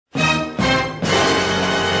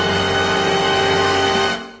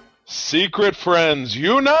Secret friends,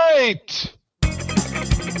 unite!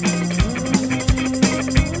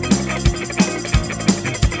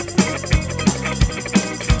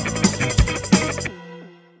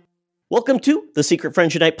 Welcome to the Secret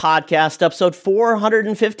Friends Unite podcast, episode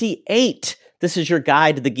 458. This is your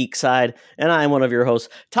guide to the geek side, and I'm one of your hosts,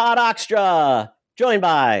 Todd Oxtra, joined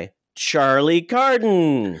by Charlie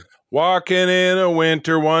Carden. Walking in a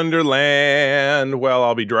winter wonderland. Well,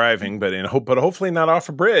 I'll be driving, but hopefully not off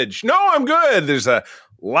a bridge. No, I'm good. There's a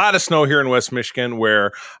lot of snow here in West Michigan,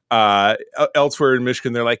 where elsewhere in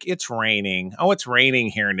Michigan, they're like, it's raining. Oh, it's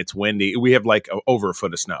raining here and it's windy. We have like over a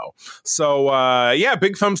foot of snow. So, yeah,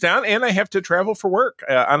 big thumbs down. And I have to travel for work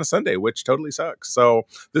on a Sunday, which totally sucks. So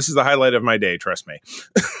this is the highlight of my day. Trust me.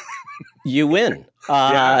 You win. We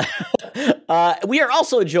are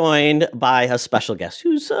also joined by a special guest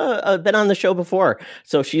who's been on the show before,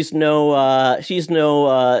 so she's no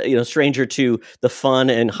stranger to the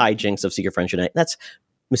fun and hijinks of Secret Friends Unite. That's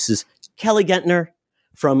Mrs. Kelly Gentner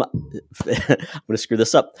from I'm going to screw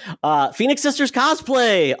this up. Phoenix Sisters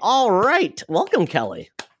Cosplay. All right, welcome,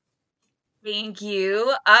 Kelly. Thank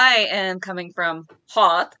you. I am coming from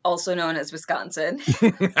Hoth, also known as Wisconsin.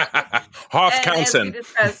 Hothconsin.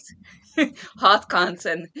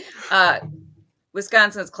 Hothconsin.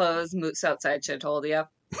 Wisconsin's closed. Moose outside should have told you.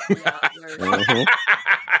 Yeah,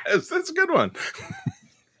 That's a good one.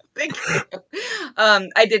 Thank you.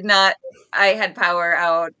 I did not. I had power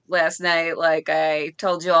out last night, like I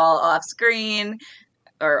told you all off screen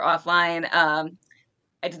or offline.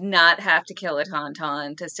 I did not have to kill a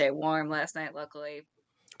tauntaun to stay warm last night, luckily.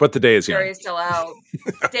 But the day is young. Jury's still out.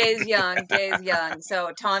 Day's young.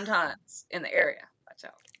 So tauntauns in the area. Watch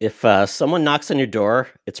out. If someone knocks on your door,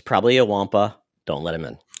 it's probably a wampa. Don't let him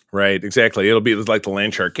in. Right, exactly. It'll be like the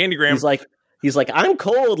land shark. Candygram. He's like, I'm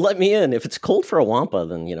cold. Let me in. If it's cold for a wampa,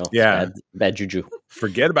 then bad juju.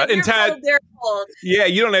 Forget about it. And Todd, they're cold. Yeah,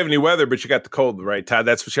 you don't have any weather, but you got the cold, right, Todd?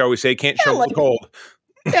 That's what you always say. Can't show the cold.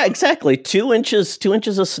 Yeah, exactly. 2 inches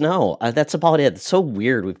of snow. That's about it. It's so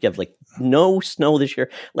weird. We've got like no snow this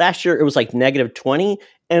year. Last year it was like negative 20,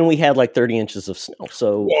 and we had like 30 inches of snow.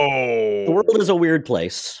 So whoa, the world is a weird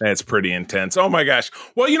place. That's pretty intense. Oh my gosh.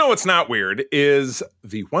 Well, you know what's not weird is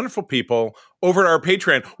the wonderful people over at our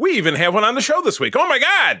Patreon. We even have one on the show this week. Oh my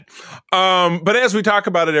God. But as we talk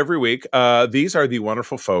about it every week, these are the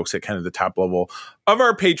wonderful folks at kind of the top level of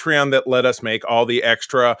our Patreon that let us make all the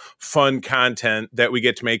extra fun content that we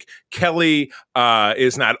get to make. Kelly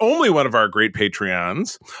is not only one of our great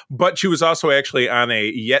Patreons, but she was also actually on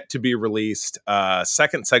a yet to be released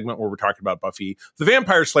second segment where we're talking about Buffy the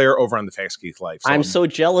Vampire Slayer over on the Facts Geek Life. So, I'm so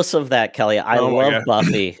jealous of that, Kelly. I love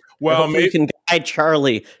Buffy. Well, maybe you can guide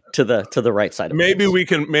Charlie to the right side of maybe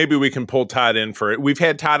things. we can pull Todd in for it. We've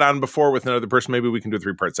had Todd on before with another person. Maybe we can do a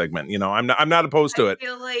 3-part segment. You know, I'm not opposed to it. I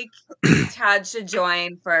feel like Todd should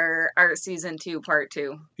join for our season 2 part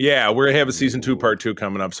 2. Yeah, we're gonna have a season 2 part 2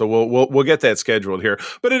 coming up, so we'll get that scheduled here.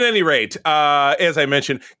 But at any rate, as I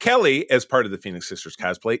mentioned, Kelly, as part of the Phoenix Sisters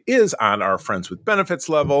cosplay, is on our Friends with Benefits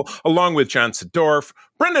level, along with John Sedorf,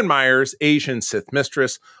 Brendan Myers, Asian Sith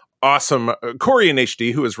Mistress, awesome Corey in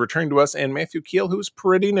HD, who has returned to us, and Matthew Keel, who's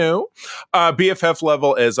pretty new. BFF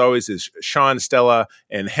level, as always, is Sean, Stella,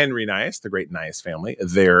 and Henry Nias, the great Nias family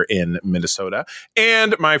there in Minnesota,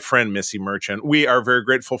 and my friend Missy Merchant. We are very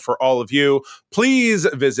grateful for all of you. Please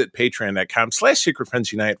visit patreon.com/Secret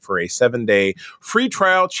Friends Unite for a 7-day free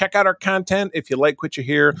trial. Check out our content. If you like what you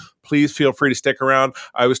hear, please feel free to stick around.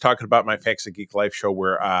 I was talking about my Facts of Geek Life show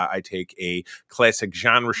where I take a classic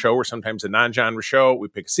genre show or sometimes a non-genre show. We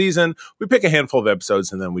pick a season, we pick a handful of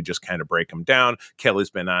episodes, and then we just kind of break them down.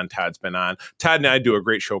 Kelly's been on, Todd's been on. Todd and I do a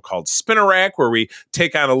great show called Spin-a-Rack where we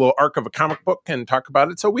take on a little arc of a comic book and talk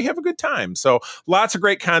about it. So we have a good time. So lots of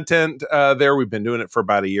great content there. We've been doing it for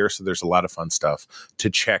about a year, so there's a lot of fun stuff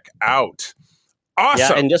to check out. Awesome.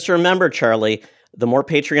 Yeah, and just remember, Charlie, the more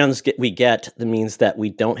Patreons we get, that means that we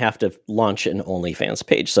don't have to launch an OnlyFans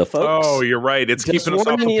page. So, folks, you're right. It's keeping us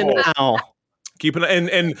off the pole. Keeping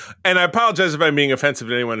and I apologize if I'm being offensive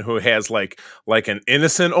to anyone who has like an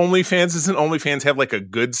innocent OnlyFans. Doesn't OnlyFans have like a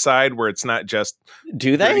good side where it's not just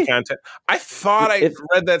do they content? I thought I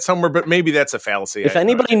read that somewhere, but maybe that's a fallacy. If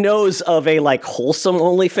anybody knows of a like wholesome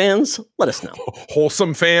OnlyFans, let us know.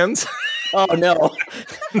 Wholesome fans. Oh no!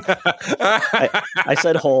 I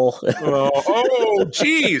said whole. Oh,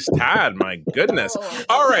 geez, Todd! My goodness!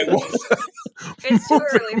 All right, well, it's too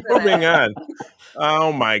early for moving on.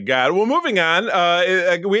 Oh my God! Well, moving on.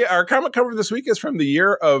 Our comic cover this week is from the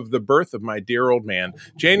year of the birth of my dear old man,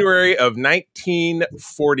 January of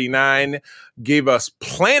 1949. Gave us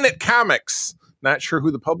Planet Comics. Not sure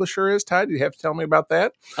who the publisher is. Todd, you have to tell me about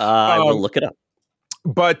that. I will look it up.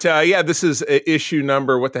 But yeah, this is issue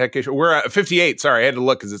number, what the heck issue? We're at 58. Sorry, I had to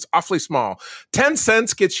look because it's awfully small. 10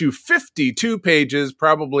 cents gets you 52 pages,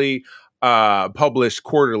 probably published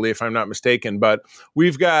quarterly, if I'm not mistaken. But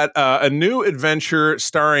we've got a new adventure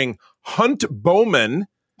starring Hunt Bowman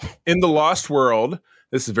in the Lost World.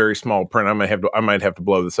 This is very small print. I might have to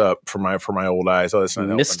blow this up for my old eyes. Oh, that's not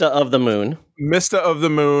helping. Mista of the Moon. Mista of the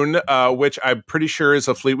Moon, which I'm pretty sure is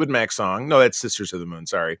a Fleetwood Mac song. No, that's Sisters of the Moon.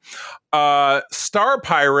 Sorry. Star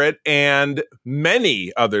Pirate and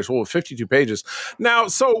many others. Well, 52 pages. Now,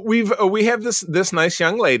 so we have this nice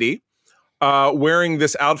young lady wearing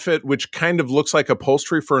this outfit, which kind of looks like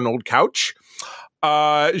upholstery for an old couch.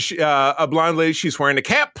 A blonde lady. She's wearing a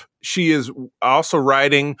cap. She is also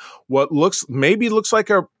riding what looks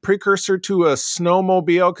like a precursor to a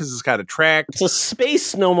snowmobile because it's got a track. It's a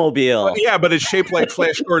space snowmobile. Yeah, but it's shaped like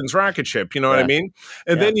Flash Gordon's rocket ship. You know what I mean?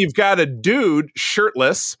 And then you've got a dude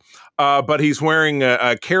shirtless, but he's wearing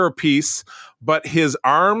a carapace. But his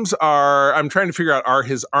arms I'm trying to figure out, are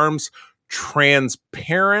his arms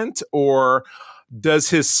transparent, or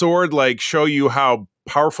does his sword like show you how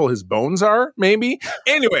powerful his bones are? Maybe.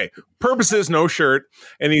 Anyway, purpose is no shirt,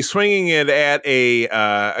 and he's swinging it at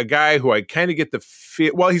a guy who I kind of get the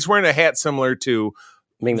feel. Well, he's wearing a hat similar to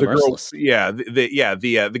Ming the Merciless.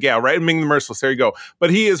 The gal, right? Ming the Merciless. There you go. But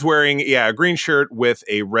he is wearing a green shirt with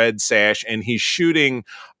a red sash, and he's shooting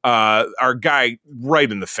our guy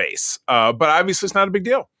right in the face. But obviously, it's not a big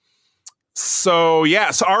deal. So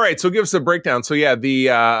all right. So give us a breakdown. So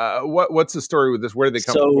what's the story with this? Where did they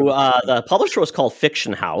come from? So the publisher was called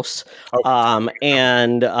Fiction House,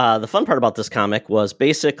 and the fun part about this comic was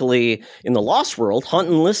basically in the Lost World, Hunt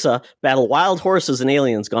and Lissa battle wild horses and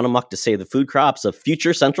aliens gone amok to save the food crops of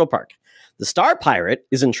future Central Park. The Star Pirate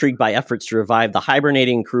is intrigued by efforts to revive the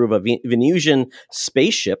hibernating crew of a Venusian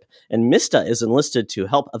spaceship, and Mista is enlisted to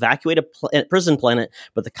help evacuate a prison planet,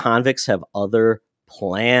 but the convicts have other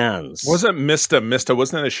plans. Wasn't Mista?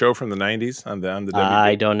 Wasn't that a show from the 90s on the WB?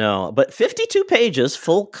 I don't know, but 52 pages,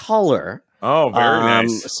 full color. Oh, very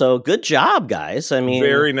nice. So good job, guys. I mean,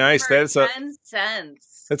 very nice. That's 10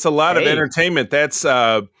 cents. That's a lot of entertainment. That's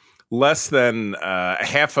less than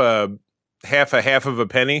half of a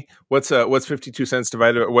penny. What's 52 cents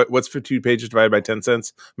divided? What's 52 pages divided by 10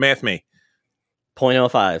 cents? Math me.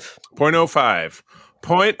 0.05. 0.05.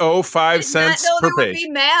 0.05 cents per page. Would be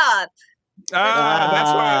math.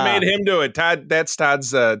 That's why I made him do it. Todd, that's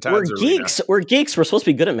Todd's. We're geeks. We're geeks. We're supposed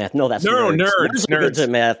to be good at math. No, that's nerds. Nerds are good at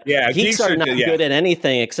math. Yeah, geeks are not good at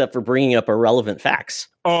anything except for bringing up irrelevant facts.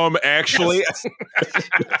 Actually,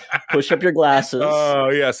 push up your glasses. Oh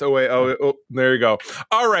yes. Oh wait. Oh, there you go.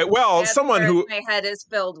 All right. Well, that's someone who my head is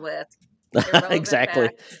filled with. Exactly.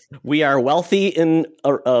 Facts. We are wealthy in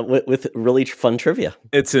with really fun trivia.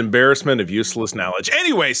 It's embarrassment of useless knowledge.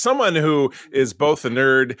 Anyway, someone who is both a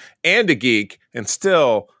nerd and a geek and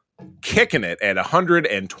still kicking it at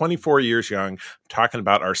 124 years young. I'm talking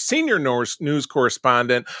about our senior news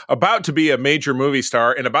correspondent, about to be a major movie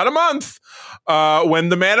star in about a month. When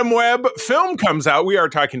the Madam Web film comes out, we are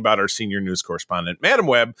talking about our senior news correspondent, Madam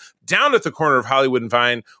Web, down at the corner of Hollywood and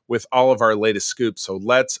Vine with all of our latest scoops. So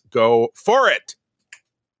let's go for it.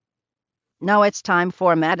 Now it's time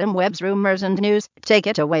for Madam Web's rumors and news. Take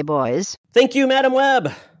it away, boys. Thank you, Madam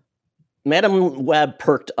Web. Madam Web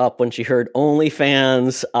perked up when she heard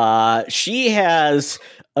OnlyFans. She has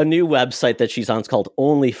a new website that she's on. It's called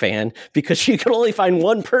OnlyFan because she can only find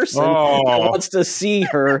one person that wants to see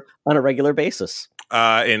her on a regular basis.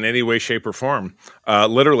 In any way, shape, or form.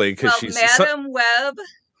 Literally, because she's... Madam Web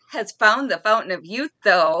has found the fountain of youth,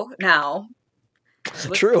 though, now.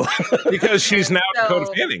 True. Because she's now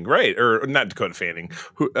Dakota Fanning, right? Or not Dakota Fanning,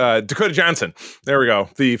 Dakota Johnson. There we go.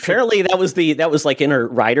 Apparently that was like in her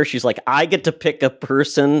rider. She's like, I get to pick a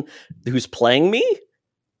person who's playing me.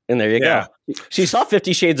 And there you go. She saw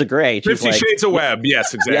 50 Shades of Grey. 50 Shades of Web.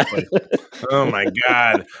 Yes, exactly. Oh, my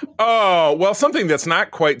God. Oh, well, something that's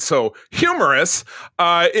not quite so humorous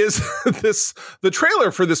is the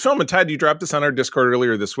trailer for this film. And Todd, you dropped this on our Discord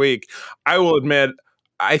earlier this week. I will admit,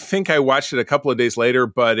 I think I watched it a couple of days later,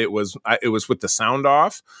 but it was with the sound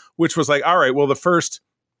off, which was like, all right, well, the first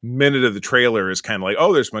minute of the trailer is kind of like,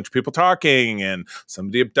 oh, there's a bunch of people talking and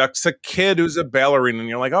somebody abducts a kid who's a ballerina. And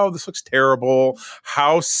you're like, oh, this looks terrible.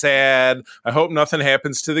 How sad. I hope nothing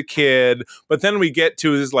happens to the kid. But then we get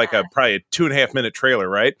to, this is like probably a 2.5 minute trailer,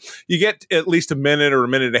 right? You get at least a minute or a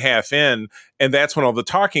minute and a half in, and that's when all the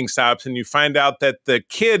talking stops and you find out that the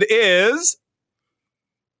kid is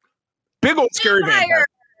big old scary vampire.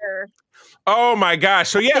 Oh my gosh!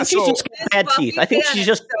 So yeah, And she's so just got bad teeth. I think she's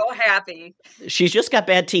just so happy. She's just got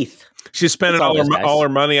bad teeth. she's spending That's all all those her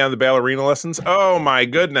money on the ballerina lessons. Oh my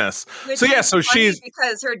goodness! Which So yeah, is so funny she's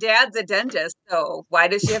because her dad's a dentist. So why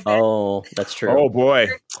does she have bad? Oh, that's true. oh boy,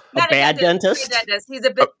 Not bad dentist? A dentist. He's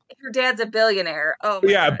her dad's a billionaire. Oh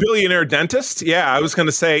my yeah, a God. billionaire dentist. Yeah, I was going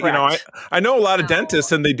to say, you know, Correct. I know a lot of No.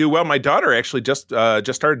 dentists and they do well. My daughter actually just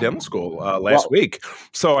started dental school last week,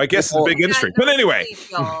 so I guess it's a big industry. But anyway,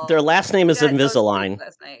 Their last name is Got no sleep Invisalign.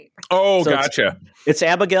 last night. oh, So gotcha. It's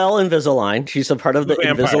Abigail Invisalign. She's a part of the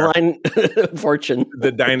Vampire. Invisalign fortune.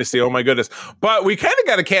 The dynasty. Oh my goodness! But we kind of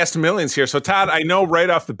got a cast of millions here. So Todd, I know right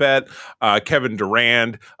off the bat, Kevin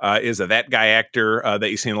Durand is that guy actor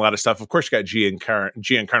that you see in a lot of stuff. Of course, you got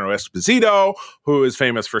Giancarlo Esposito, who is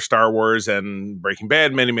famous for Star Wars and Breaking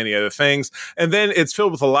Bad, many other things. And then it's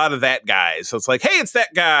filled with a lot of that guys. So it's like, hey, it's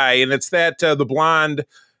that guy, and it's that the blonde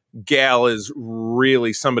gal is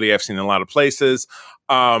really somebody I've seen in a lot of places.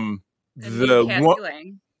 The Cassie one.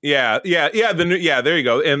 Lang. Yeah. The new, there you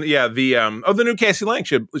go. And yeah, the new Cassie Lang.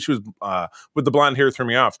 She was with the blonde hair threw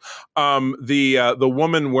me off. The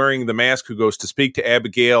woman wearing the mask who goes to speak to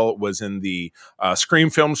Abigail was in the Scream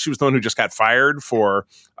film. She was the one who just got fired for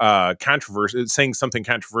controversy, saying something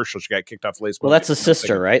controversial. She got kicked off the list. Well, that's the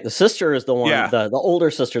sister, right? The sister is the one. Yeah. The older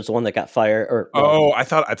sister is the one that got fired. I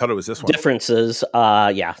thought it was this one. Differences.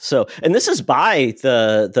 Yeah. So, and this is by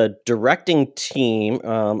the directing team,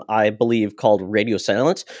 I believe, called Radio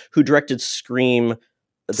Silence, who directed Scream,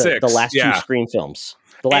 the last two Scream films.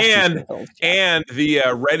 The last two Scream films. And the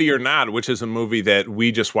Ready or Not, which is a movie that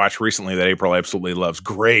we just watched recently that April absolutely loves.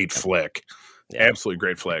 Great flick. Yeah. Absolutely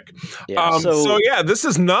great flick. Yeah, so yeah, this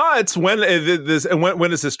is nuts. When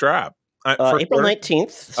does this drop? April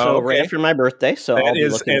 19th, so right after my birthday. So I'll be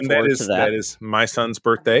looking forward to that. That is my son's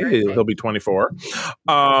birthday. He'll be 24.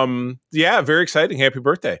 Yeah, very exciting. Happy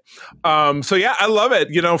birthday. So yeah, I love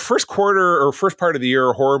it. You know, first part of the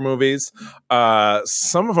year, horror movies,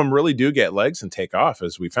 some of them really do get legs and take off,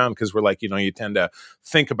 as we found, because we're like, you know, you tend to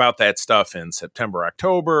think about that stuff in September,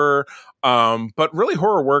 October. But really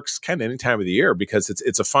horror works kind of any time of the year because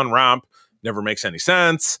it's a fun romp, never makes any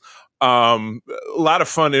sense. A lot of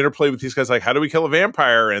fun interplay with these guys, like, how do we kill a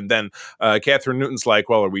vampire? And then Catherine Newton's like,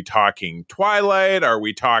 well, are we talking Twilight? Are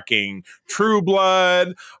we talking True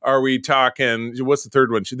Blood? Are we talking, what's the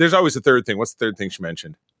third one? There's always a third thing. What's the third thing she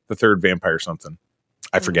mentioned? The third vampire something.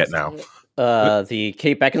 I forget now. The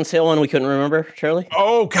Kate Beckinsale one we couldn't remember, Charlie?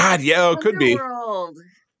 Oh, God, yeah, it could be.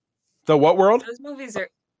 The what world? Those movies are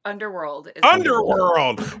Underworld.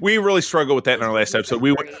 We really struggled with that in our last episode.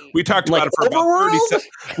 We talked about it for about 30 seconds.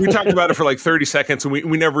 We talked about it for like 30 seconds, and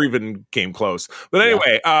we never even came close. But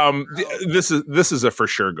anyway, this is a for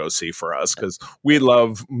sure go see for us because we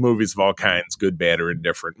love movies of all kinds, good, bad, or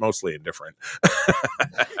indifferent. Mostly indifferent.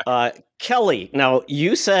 Kelly, now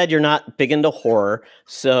you said you're not big into horror,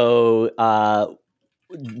 so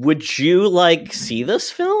would you see this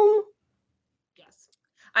film?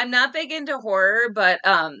 I'm not big into horror, but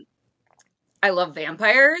I love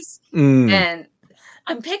vampires, and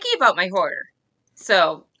I'm picky about my horror.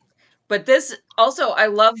 So, but this also, I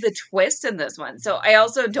love the twist in this one. So I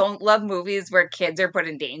also don't love movies where kids are put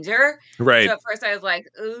in danger. Right. So at first I was like,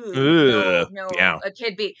 ooh, no, a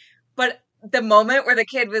kid be. But the moment where the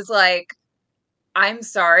kid was like, I'm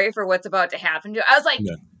sorry for what's about to happen to you, I was like,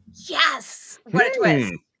 yes, what a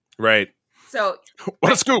twist. Right. So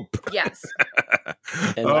what a scoop! Yes,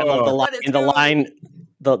 and I love the line.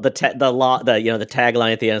 The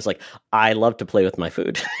tagline at the end is like, "I love to play with my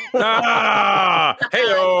food."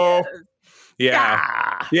 Hey-o.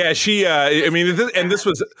 Yeah. She. I mean,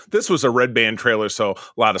 this was a red band trailer, so a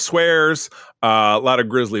lot of swears, a lot of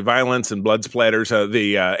grisly violence and blood splatters.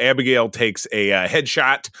 The Abigail takes a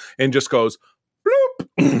headshot and just goes,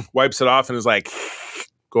 bloop, wipes it off, and is like,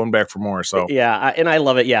 going back for more. So yeah, and I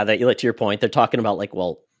love it. Yeah, that to your point, they're talking about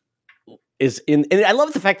and I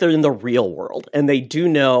love the fact they're in the real world and they do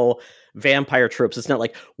know vampire tropes. It's not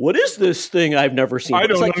like, what is this thing I've never seen? I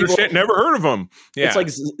don't understand. Never heard of them. Yeah, it's like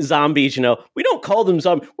zombies. We don't call them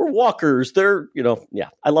zombies. We're walkers. They're Yeah,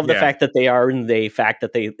 I love the fact that they are, and the fact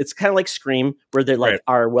that it's kind of like Scream, where they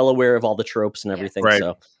are well aware of all the tropes and everything. Right.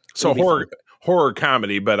 So horror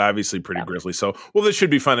comedy, but obviously pretty grisly. So, well, this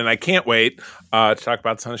should be fun, and I can't wait to talk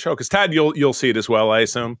about this on the show because Todd, you'll see it as well, I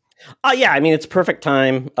assume. Yeah, I mean it's perfect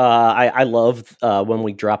time. I love when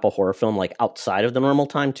we drop a horror film outside of the normal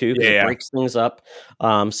time too, because it breaks things up.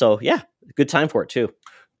 So yeah, good time for it too.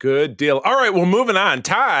 Good deal. All right, well, moving on.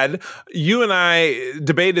 Todd, you and I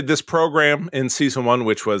debated this program in season 1,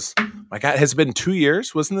 which was, my God, has it been 2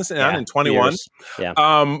 years? Wasn't this on in 21? Yeah.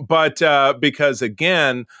 But because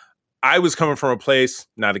again, I was coming from a place,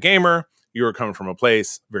 not a gamer, you were coming from a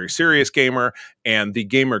place, very serious gamer, and the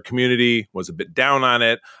gamer community was a bit down on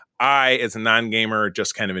it. I, as a non-gamer,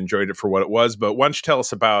 just kind of enjoyed it for what it was. But why don't you tell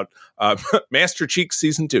us about Master Cheek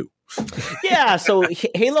Season 2? Yeah, so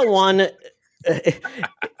Halo 1,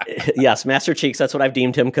 yes, Master Cheeks, that's what I've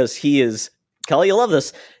deemed him, because he is, Kelly, you'll love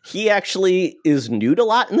this, he actually is nude a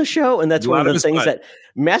lot in the show, and that's one of the things that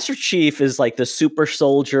Master Chief is like the super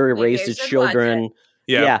soldier, raised his children.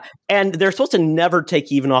 Yeah, and they're supposed to never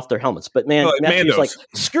take even off their helmets, but Master Chief's like,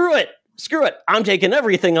 screw it, I'm taking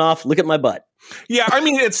everything off, look at my butt. Yeah, I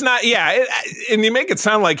mean, it's not, and you make it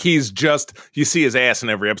sound like he's just, you see his ass in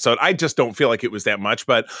every episode. I just don't feel like it was that much,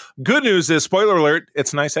 but good news is, spoiler alert,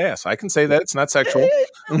 it's nice ass. I can say that, it's not sexual.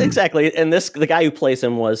 Exactly, and the guy who plays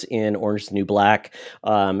him was in Orange is the New Black. He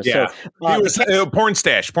was Porn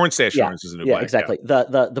Stash, Orange is the New Black. Exactly.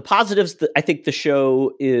 The positives, I think the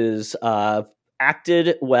show is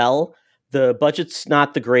acted well. The budget's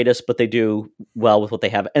not the greatest, but they do well with what they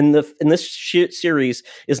have. And this series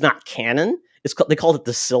is not canon. They called it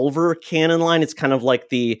the Silver Canon line. It's kind of like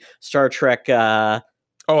the Star Trek.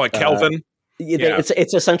 Like Kelvin.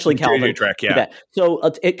 It's essentially Calvin. Trek, So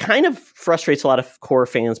it kind of frustrates a lot of core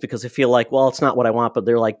fans because they feel like, well, it's not what I want, but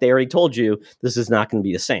they're like, they already told you this is not going to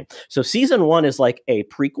be the same. So season 1 is like a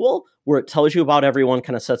prequel where it tells you about everyone,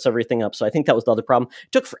 kind of sets everything up. So I think that was the other problem.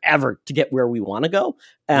 It took forever to get where we want to go.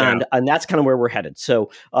 And that's kind of where we're headed.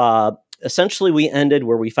 So essentially we ended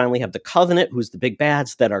where we finally have the Covenant, who's the big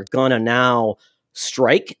bads that are going to now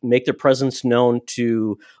strike, make their presence known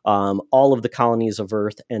to all of the colonies of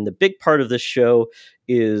Earth. And the big part of this show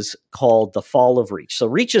is called the Fall of Reach. So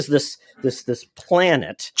Reach is this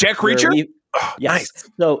planet. Jack Reacher? Yes.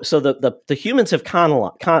 Nice. So the humans have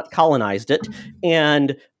colonized it,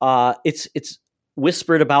 and it's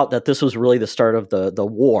whispered about that this was really the start of the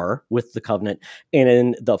war with the Covenant, and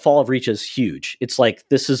in the Fall of Reach is huge. It's like,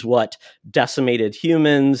 this is what decimated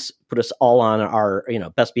humans, put us all on our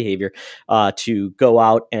best behavior to go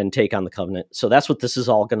out and take on the Covenant. So that's what this is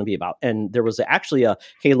all going to be about. And there was actually a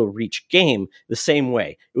Halo Reach game the same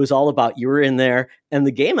way. It was all about, you were in there, and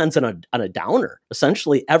the game ends on a downer.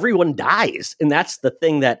 Essentially, everyone dies, and that's the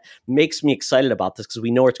thing that makes me excited about this, because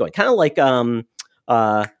we know where it's going. Kind of like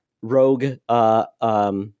Rogue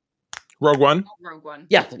One? Rogue One.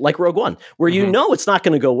 Yeah, like Rogue One, where you know it's not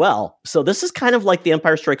going to go well. So this is kind of like the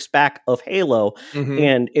Empire Strikes Back of Halo,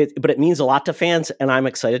 but it means a lot to fans, and I'm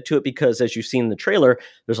excited to it because, as you've seen in the trailer,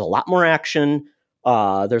 there's a lot more action.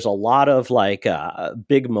 There's a lot of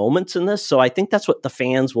big moments in this. So I think that's what the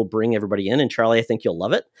fans will bring everybody in. And Charlie, I think you'll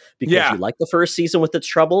love it because you like the first season with its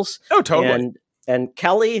troubles. Oh, totally. And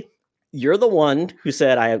Kelly, you're the one who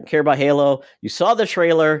said, I don't care about Halo. You saw the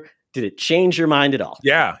trailer. Did it change your mind at all?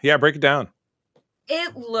 Yeah. Break it down.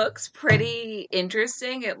 It looks pretty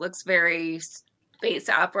interesting. It looks very space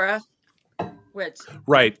opera, which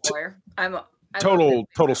I'm total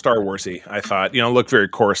Star Warsy. I thought, looked very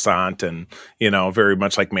Coruscant and, very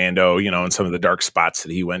much like Mando, and some of the dark spots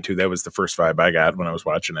that he went to. That was the first vibe I got when I was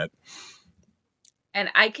watching it. And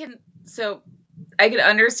I can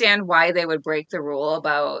understand why they would break the rule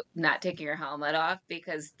about not taking your helmet off,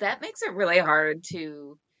 because that makes it really hard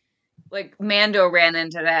to, Mando ran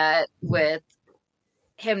into that with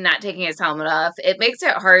him not taking his helmet off. It makes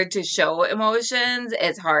it hard to show emotions.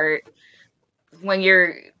 It's hard when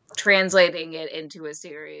you're translating it into a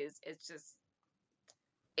series. It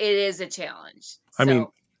is a challenge. I mean,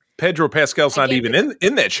 Pedro Pascal's not even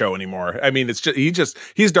in that show anymore. I mean, it's just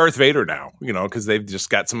he's Darth Vader now, because they've just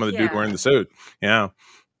got some of the dude wearing the suit. Yeah.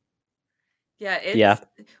 Yeah.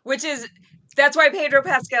 That's why Pedro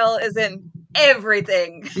Pascal is in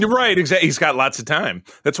everything. You're right. Exactly. He's got lots of time.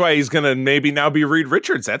 That's why he's going to maybe now be Reed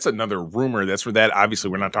Richards. That's another rumor. That's where that, obviously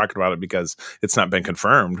we're not talking about it because it's not been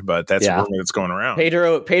confirmed, but that's a rumor that's going around.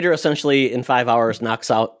 Pedro essentially in 5 hours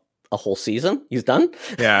knocks out a whole season. He's done.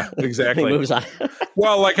 Yeah, exactly. He moves on.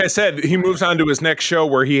 Well, like I said, he moves on to his next show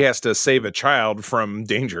where he has to save a child from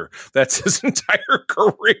danger. That's his entire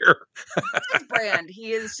career. That's his brand.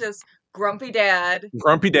 He is just Grumpy Dad.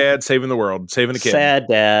 Grumpy Dad saving the world, saving a kid. Sad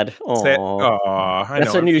Dad.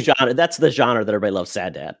 That's a new genre. That's the genre that everybody loves.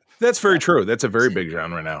 Sad Dad. That's very true. That's a very big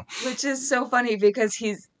genre now. Which is so funny because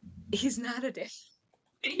he's not a dad.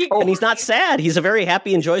 And he's not sad. He's a very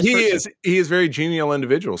happy and joyous person. He is very genial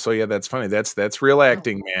individual. So yeah, that's funny. That's real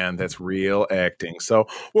acting, man. That's real acting. So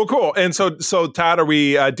well, cool. And so Todd, are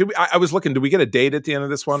we? I was looking. Do we get a date at the end of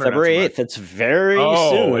this one? February 8th. It's very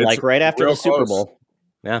soon, like right after the Super Bowl.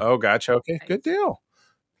 Yeah. Oh, gotcha. Okay, good deal.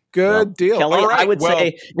 Good deal. Kelly, I would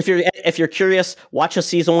say if you're curious, watch a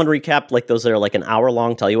season 1 recap, like those that are like an hour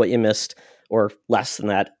long, tell you what you missed, or less than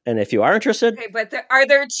that. And if you are interested, okay, but are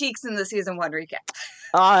there cheeks in the season 1 recap?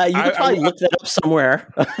 You could probably look that up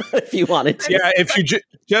somewhere if you wanted to. Yeah, if you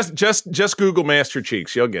just Google Master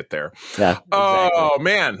Cheeks, you'll get there. Yeah. Exactly. Oh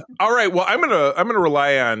man! All right. Well, I'm gonna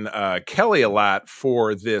rely on Kelly a lot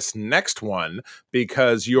for this next one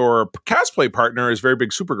because your cosplay partner is a very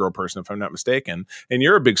big Supergirl person, if I'm not mistaken, and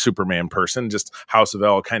you're a big Superman person, just House of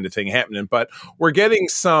L kind of thing happening. But we're getting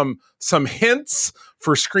some hints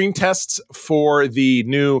for screen tests for the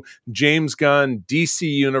new James Gunn DC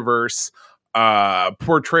Universe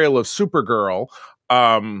portrayal of Supergirl.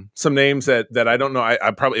 Some names that I don't know.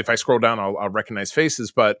 I probably, if I scroll down, I'll recognize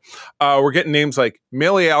faces, but we're getting names like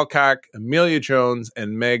Millie Alcock, Amelia Jones,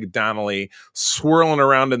 and Meg Donnelly swirling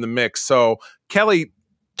around in the mix. So Kelly,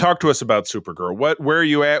 talk to us about Supergirl. Where are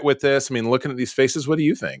you at with this? I mean, looking at these faces, what do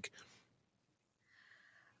you think?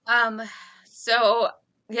 So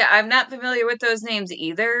yeah, I'm not familiar with those names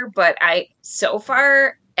either, but so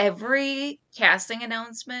far every casting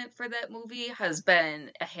announcement for that movie has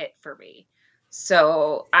been a hit for me.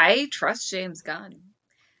 So I trust James Gunn.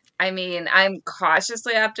 I mean, I'm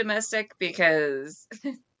cautiously optimistic because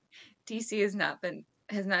DC has not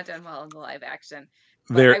done well in the live action.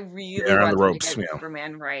 But I really want to get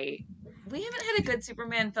Superman right. We haven't had a good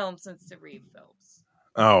Superman film since the Reeve films.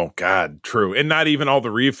 Oh God, true. And not even all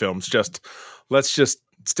the Reeve films, let's just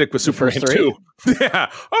stick with Superman 2.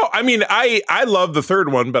 Yeah. Oh, I mean, I love the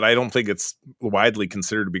third one, but I don't think it's widely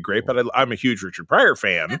considered to be great. But I'm a huge Richard Pryor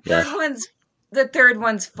fan. The third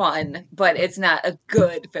one's fun, but it's not a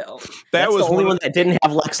good film. That's was the only one that didn't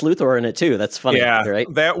have Lex Luthor in it too. That's funny, right?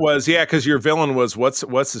 That was because your villain was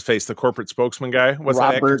what's his face, the corporate spokesman guy,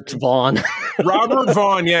 Robert Vaughn. Robert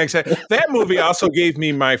Vaughn, yeah, exactly. That movie also gave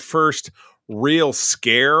me my first real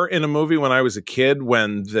scare in a movie when I was a kid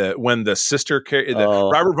when the sister,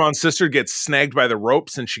 Robert Vaughn's sister, gets snagged by the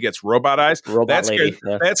ropes and she gets robot eyes. That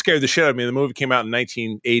scared the shit out of me. The movie came out in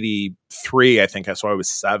 1983, I think. So I was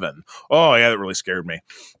 7. Oh yeah, that really scared me.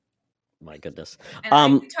 My goodness. And I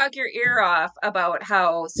can talk your ear off about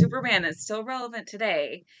how Superman is still relevant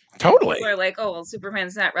today. Totally. People are like, oh, well,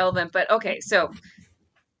 Superman's not relevant. But okay, so...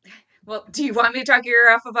 Well, do you want me to talk your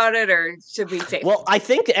ear off about it, or should we take? Well, I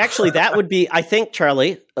think actually that would be. I think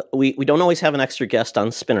Charlie, we don't always have an extra guest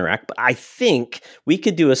on Spinner Rack, but I think we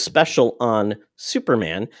could do a special on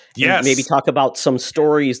Superman. Yes, and maybe talk about some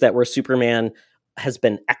stories that where Superman has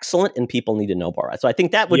been excellent and people need to know more. So I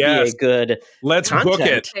think that would be a good. Let's book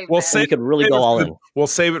it. We could really go all in. We'll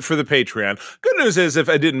save it for the Patreon. Good news is, if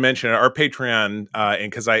I didn't mention it, our Patreon,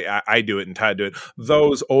 and because I do it and Todd do it,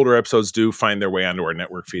 those older episodes do find their way onto our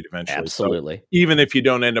network feed eventually. Absolutely. So even if you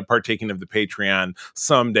don't end up partaking of the Patreon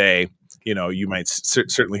someday, you might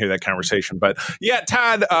certainly hear that conversation. But yeah,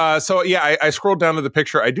 Todd. I scrolled down to the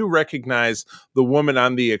picture. I do recognize the woman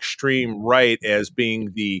on the extreme right as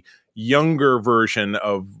being the younger version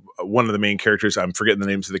of one of the main characters. I'm forgetting the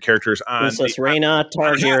names of the characters on Princess Rhaena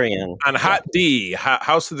Targaryen on Hot D,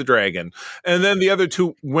 House of the Dragon. And then the other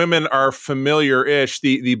two women are familiar-ish.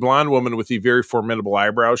 The blonde woman with the very formidable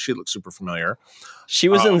eyebrows, she looks super familiar. She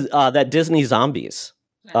was in that Disney Zombies.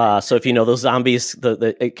 So if you know those zombies,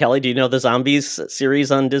 the Kelly, do you know the Zombies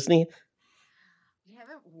series on Disney? We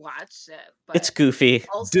haven't watched it. But it's goofy.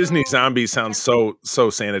 Disney Zombies sounds so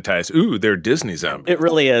sanitized. Ooh, they're Disney zombies. It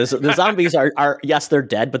really is. The zombies are yes, they're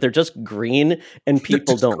dead, but they're just green, and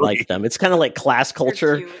people don't like them. It's kind of like class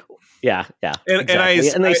culture. Yeah. And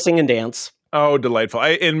they sing and dance. Oh, delightful!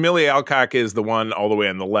 And Millie Alcock is the one all the way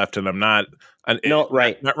on the left, and I'm not. Not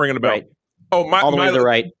ringing a bell. Right. Oh, all the way to the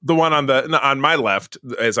right. The one on my left,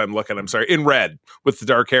 as I'm looking. I'm sorry, in red with the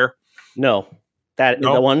dark hair. No,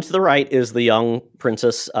 the one to the right is the young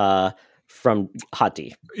princess from Hot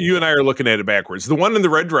D. You and I are looking at it backwards. The one in the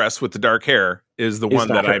red dress with the dark hair is the one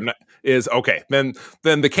that I'm not. Is okay. Then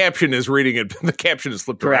the caption is reading it. The caption is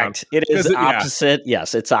flipped around. Correct. It is opposite. Yeah.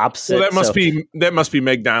 Yes, it's opposite. So that must be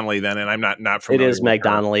Meg Donnelly then, and I'm not familiar. It is Meg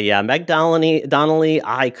Donnelly. Yeah, Meg Donnelly.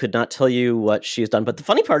 I could not tell you what she's done, but the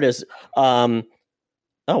funny part is,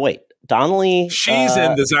 Donnelly. She's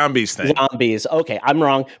in the Zombies thing. Zombies. Okay, I'm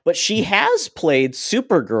wrong, but she has played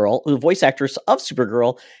Supergirl, the voice actress of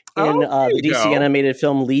Supergirl, in the DC animated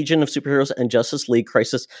film Legion of Superheroes and Justice League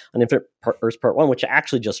Crisis on Infinite Earths Part 1, which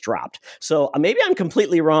actually just dropped. So maybe I'm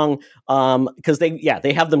completely wrong because they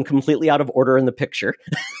have them completely out of order in the picture.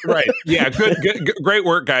 Right. Yeah. Good. Great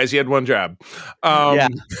work, guys. You had one job.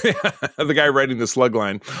 The guy writing the slug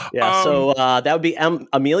line. Yeah. So that would be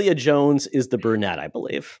Amelia Jones is the brunette, I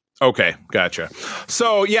believe. Okay, gotcha.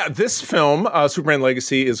 So, yeah, this film, Superman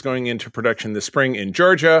Legacy, is going into production this spring in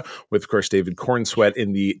Georgia with, of course, David Cornsweet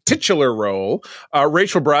in the titular role.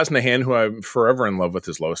 Rachel Brosnahan, who I'm forever in love with,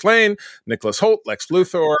 as Lois Lane, Nicholas Hoult, Lex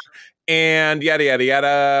Luthor, and yada yada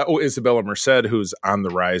yada. Oh, Isabella Merced, who's on the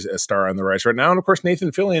rise, a star on the rise right now, and of course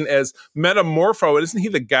Nathan Fillion as Metamorpho. Isn't he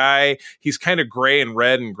the guy? He's kind of gray and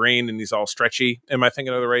red and green, and he's all stretchy. Am I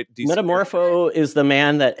thinking of the right? DC Metamorpho is the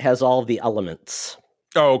man that has all the elements.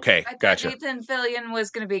 Oh, okay, I thought gotcha. Nathan Fillion was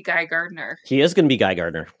going to be Guy Gardner. He is going to be Guy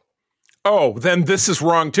Gardner. Oh, then this is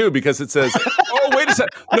wrong too, because it says, oh, wait a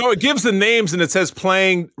second. No, it gives the names and it says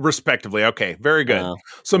playing respectively. Okay, very good.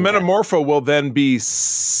 So okay. Metamorpho will then be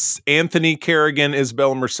Anthony Kerrigan,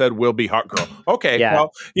 Isabella Merced will be Hawk Girl. Okay,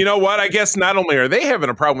 well, you know what? I guess not only are they having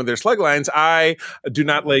a problem with their slug lines, I do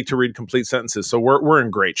not like to read complete sentences. So we're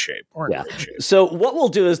in great shape. We're in great shape. So what we'll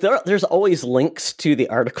do is there's always links to the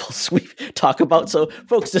articles we talk about. So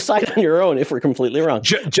folks, decide on your own if we're completely wrong.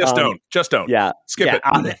 Just don't. Yeah. Skip it.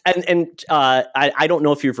 I don't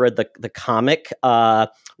know if you've read the comic.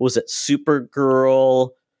 Was it Supergirl?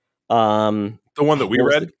 The one that we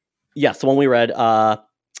read? Yes, the one we read.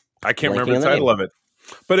 I can't remember the title of it.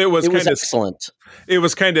 But it was kind of excellent. It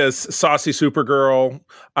was kind of saucy Supergirl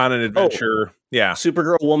on an adventure. Oh, yeah.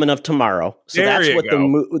 Supergirl, Woman of Tomorrow. So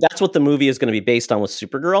that's what the movie is going to be based on with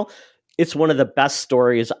Supergirl. It's one of the best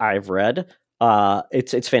stories I've read.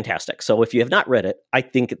 It's fantastic. So if you have not read it, I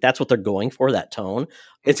think that's what they're going for, that tone.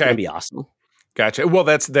 It's going to be awesome. Gotcha. Well,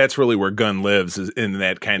 that's really where Gunn lives, is in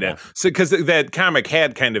that kind of, because that comic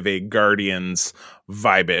had kind of a Guardians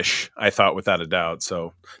vibe-ish, I thought, without a doubt.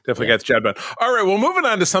 So definitely got the job done. All right. Well, moving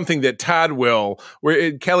on to something that Todd will,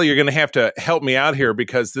 Kelly, you're going to have to help me out here,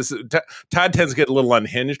 because Todd tends to get a little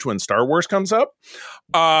unhinged when Star Wars comes up.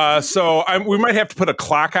 So we might have to put a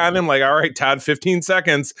clock on him, like, all right, Todd, 15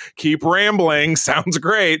 seconds, keep rambling. Sounds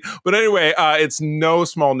great. But anyway, it's no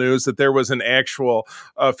small news that there was an actual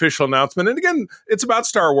official announcement. And again, it's about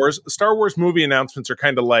Star Wars. Star Wars movie announcements are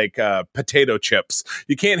kind of like potato chips.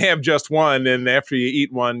 You can't have just one, and after you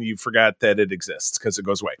eat one, you forgot that it exists because it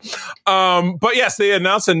goes away. But yes, they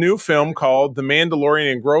announced a new film called The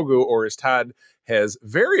Mandalorian and Grogu, or as Todd has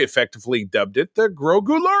very effectively dubbed it, the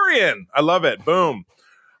Grogu-lorian. I love it. Boom.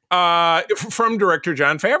 From director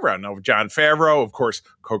Jon Favreau. Now, Jon Favreau, of course,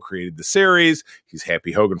 co-created the series. He's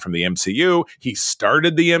Happy Hogan from the MCU. He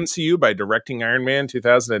started the MCU by directing Iron Man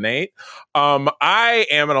 2008. I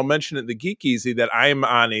am, and I'll mention it in the Geek Easy, that I'm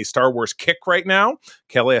on a Star Wars kick right now.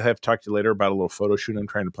 Kelly, I'll have to talk to you later about a little photo shoot I'm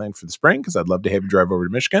trying to plan for the spring, because I'd love to have you drive over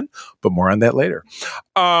to Michigan, but more on that later.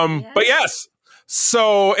 But yes.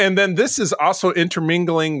 So, and then this is also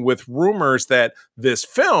intermingling with rumors that this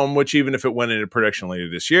film, which even if it went into production later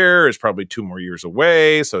this year, is probably 2 more years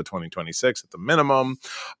away, so 2026 at the minimum.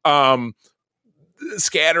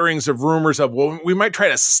 Scatterings of rumors of, well, we might try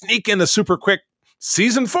to sneak in a super quick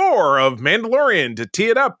season 4 of Mandalorian to tee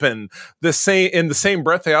it up, and in the same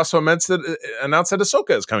breath, they also announced that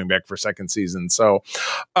Ahsoka is coming back for 2nd season. So,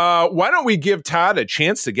 why don't we give Todd a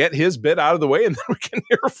chance to get his bit out of the way, and then we can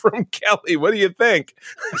hear from Kelly. What do you think?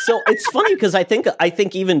 So it's funny, because I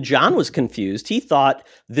think even John was confused. He thought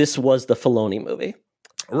this was the Filoni movie,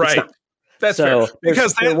 right? That's fair,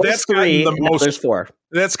 because that's three. Gotten the most. There's 4.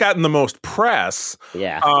 That's gotten the most press.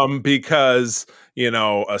 Yeah. Because,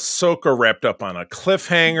 Ahsoka wrapped up on a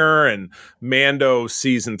cliffhanger, and Mando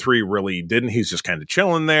season 3 really didn't. He's just kind of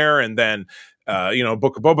chilling there. And then,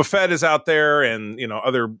 Book of Boba Fett is out there, and,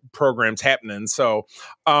 other programs happening. So,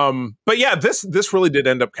 but yeah, this really did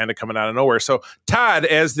end up kind of coming out of nowhere. So, Todd,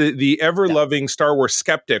 as the ever-loving Star Wars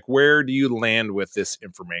skeptic, where do you land with this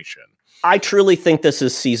information? I truly think this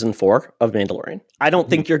is season 4 of Mandalorian. I don't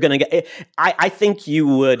think you're going to get. I think you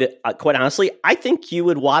would, quite honestly, I think you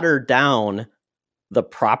would water down the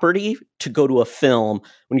property to go to a film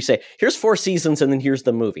when you say, here's 4 seasons and then here's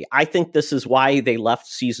the movie. I think this is why they left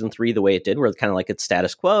season 3 the way it did, where it's kind of like it's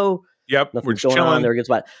status quo. Yep, nothing's going on there.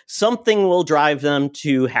 Something will drive them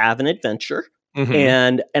to have an adventure.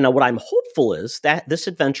 Mm-hmm. And what I'm hopeful is that this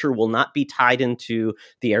adventure will not be tied into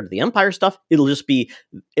the Heir to the Empire stuff.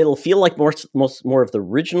 It'll feel like more of the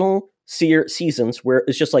original seasons, where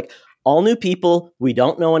it's just like all new people. We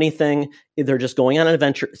don't know anything. They're just going on an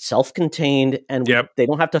adventure, self-contained, and they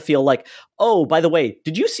don't have to feel like, oh, by the way,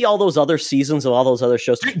 did you see all those other seasons of all those other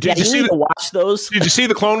shows? Did you watch those? Did you see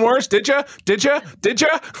the Clone Wars? Did you? Or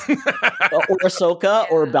Ahsoka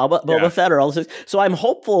or Boba Fett or all this. So I'm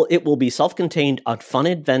hopeful it will be self-contained, a fun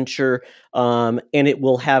adventure, and it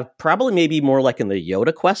will have probably maybe more like in the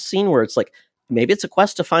Yoda quest scene, where it's like maybe it's a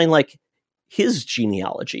quest to find like his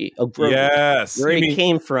genealogy of Grogu, Yes, where he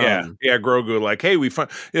came from. Yeah, Grogu. Like, hey,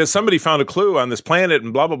 somebody found a clue on this planet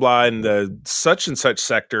and blah blah blah in the such and such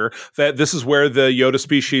sector that this is where the Yoda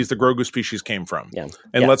species, the Grogu species, came from. Yeah,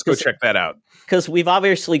 and let's go check that out. Because we've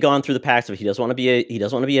obviously gone through the past of he doesn't want to be a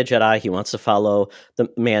Jedi. He wants to follow the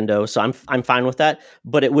Mando. So I'm fine with that.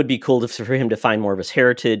 But it would be cool for him to find more of his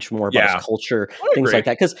heritage, more about his culture, things like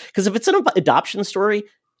that. Because if it's an adoption story,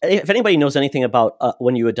 if anybody knows anything about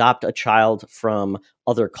when you adopt a child from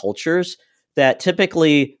other cultures, that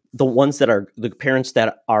typically the ones that are the parents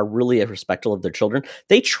that are really respectful of their children,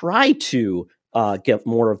 they try to get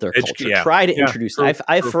more of their culture. Try to introduce. I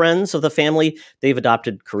have friends of the family. They've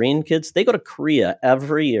adopted Korean kids. They go to Korea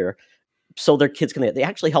every year, so their kids they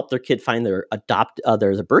actually help their kid find their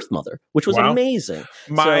their birth mother, which was amazing.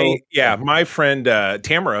 My friend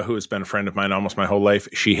Tamara, who has been a friend of mine almost my whole life,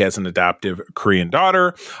 she has an adoptive Korean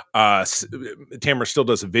daughter. Tamara still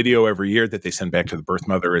does a video every year that they send back to the birth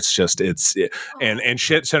mother. And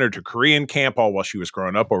she sent her to Korean camp all while she was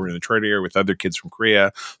growing up over in the Detroit area with other kids from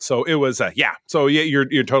Korea. So it was So you're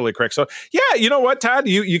totally correct. So you know what, Todd,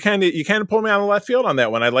 you kind of pulled me on the left field on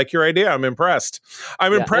that one. I like your idea. I'm impressed.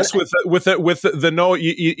 I'm impressed with the no,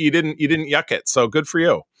 you didn't yuck it. So good for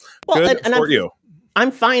you. Well, good for you.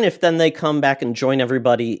 I'm fine if then they come back and join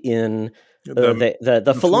everybody in the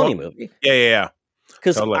Filoni movie. Yeah.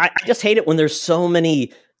 Because totally. I just hate it when there's so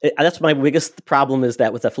many. That's my biggest problem is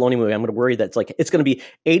that with the Filoni movie, I'm going to worry that it's going to be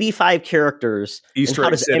 85 characters. Easter How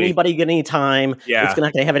does anybody get any time? Yeah. It's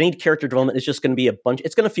not going to have any character development. It's just going to be a bunch.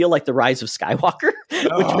 It's going to feel like The Rise of Skywalker,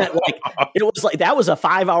 which meant it was like that was a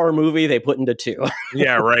 5-hour movie they put into 2.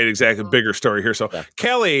 Yeah, right. Exactly. Bigger story here. So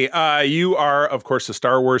Kelly, you are of course a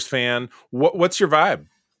Star Wars fan. What's your vibe?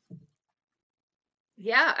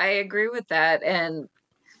 Yeah, I agree with that. And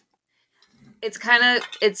it's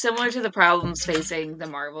similar to the problems facing the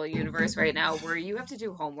Marvel universe right now, where you have to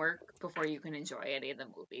do homework before you can enjoy any of the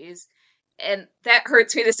movies. And that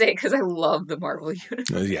hurts me to say because I love the Marvel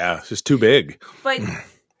universe. Yeah, it's just too big. But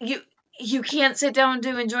you can't sit down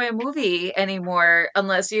to enjoy a movie anymore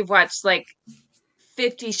unless you've watched like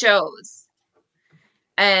 50 shows.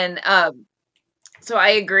 And so I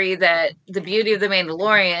agree that the beauty of The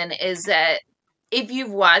Mandalorian is that if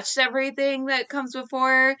you've watched everything that comes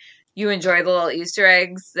before, you enjoy the little Easter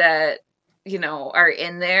eggs that, are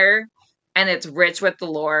in there. And it's rich with the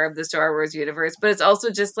lore of the Star Wars universe. But it's also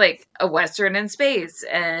just like a Western in space.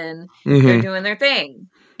 And they're doing their thing.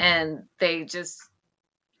 And they just...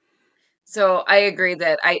 So I agree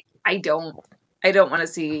that I don't want to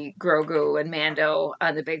see Grogu and Mando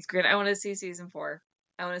on the big screen. I want to see season 4.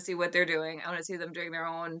 I want to see what they're doing. I want to see them doing their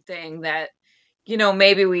own thing that,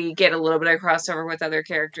 maybe we get a little bit of crossover with other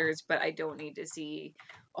characters. But I don't need to see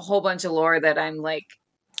a whole bunch of lore that I'm like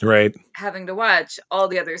having to watch all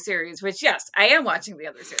the other series, which yes, I am watching the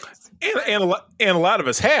other series. And a lot of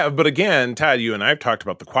us have, but again, Todd, you and I have talked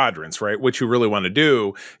about the quadrants, right? What you really want to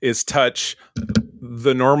do is touch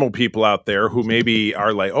the normal people out there who maybe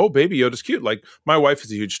are like, oh, Baby Yoda's cute. Like my wife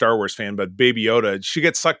is a huge Star Wars fan, but Baby Yoda, she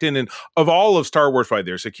gets sucked in of all of Star Wars. Right?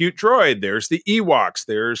 There's a cute droid. There's the Ewoks.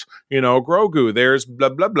 There's, Grogu. There's blah,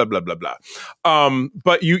 blah, blah, blah, blah, blah.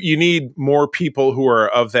 But you need more people who are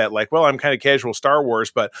of that, like, well, I'm kind of casual Star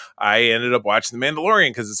Wars, but I ended up watching The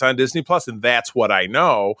Mandalorian because it's on Disney Plus, and that's what I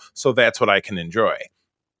know. So that's what I can enjoy.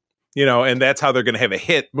 And that's how they're going to have a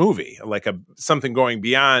hit movie, like something going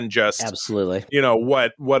beyond just absolutely,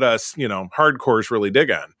 what us, hardcores really dig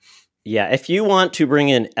on. Yeah. If you want to bring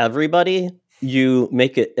in everybody, you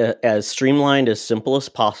make it as streamlined, as simple as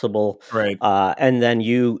possible. Right. And then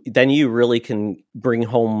you really can bring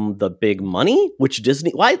home the big money, which this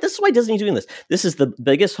is why Disney's doing this. This is the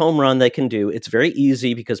biggest home run they can do. It's very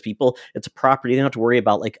easy because it's a property. They don't have to worry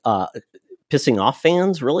about pissing off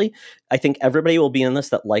fans, really. I think everybody will be in this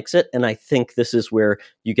that likes it, and I think this is where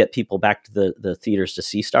you get people back to the theaters to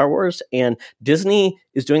see Star Wars. And Disney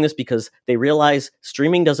is doing this because they realize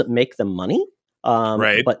streaming doesn't make them money,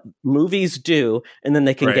 but movies do, and then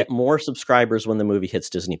they can get more subscribers when the movie hits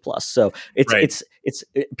Disney Plus. So it's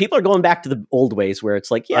people are going back to the old ways where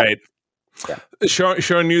it's like, Yeah.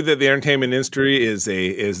 Showing you that the entertainment industry is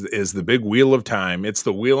the big wheel of time. It's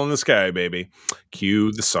the wheel in the sky, baby.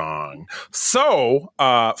 Cue the song. So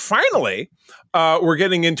finally, we're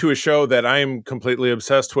getting into a show that I'm completely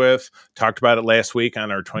obsessed with. Talked about it last week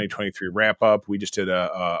on our 2023 wrap up. We just did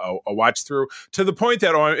a watch through to the point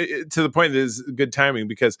that is good timing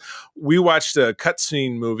because we watched a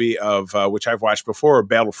cutscene movie of which I've watched before,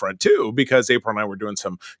 Battlefront 2, because April and I were doing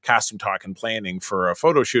some costume talk and planning for a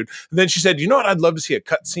photo shoot. And then she said, "You know what? I'd love to see a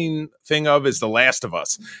cutscene thing of is The Last of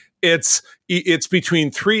Us." it's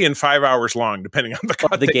between 3 and 5 hours long, depending on the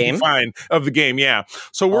cut the that game? you find of the game. Yeah.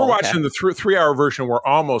 So we're watching the 3-hour version. We're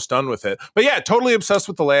almost done with it. But yeah, totally obsessed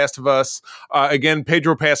with The Last of Us. Again,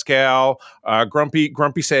 Pedro Pascal,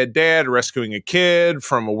 grumpy sad dad rescuing a kid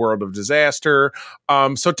from a world of disaster.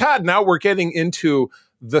 So Todd, now we're getting into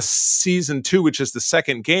the season 2, which is the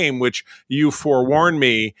second game, which you forewarned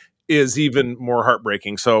me is even more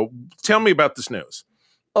heartbreaking. So tell me about this news.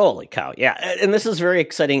 Holy cow. Yeah. And this is very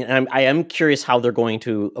exciting. And I am curious how they're going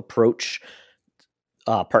to approach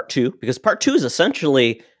part 2, because part 2 is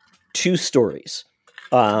essentially 2 stories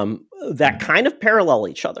that kind of parallel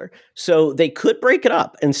each other. So they could break it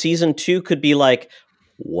up, and season 2 could be like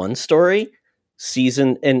one story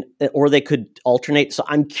season, or they could alternate. So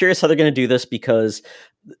I'm curious how they're going to do this, because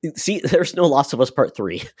there's no Last of Us Part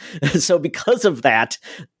 3. So because of that,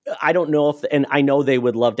 I don't know and I know they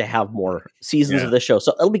would love to have more seasons of the show.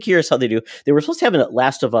 So I'll be curious how they do. They were supposed to have a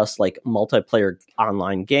Last of Us like multiplayer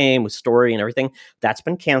online game with story and everything. That's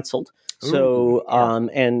been canceled. So,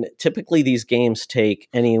 and typically these games take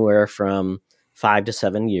anywhere from 5 to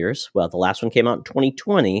 7 years. Well, the last one came out in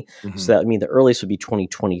 2020. So that would mean the earliest would be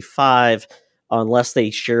 2025. Unless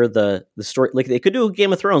they share the story. Like they could do a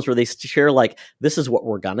Game of Thrones where they share like, this is what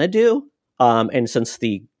we're gonna do. And since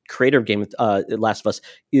the creator of Game of Last of Us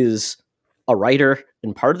is a writer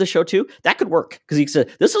and part of the show too, that could work, because he said,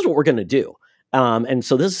 this is what we're gonna do. And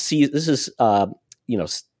so this is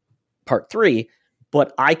part 3,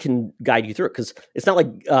 but I can guide you through it, because it's not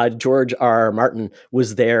like George R. Martin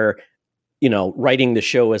was there, writing the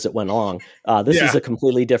show as it went along. This is a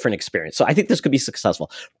completely different experience. So I think this could be successful.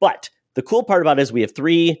 But the cool part about it is we have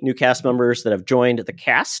 3 new cast members that have joined the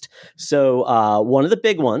cast. So one of the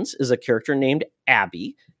big ones is a character named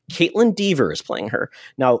Abby. Caitlin Dever is playing her.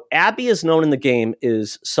 Now, Abby is known in the game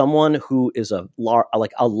as someone who is a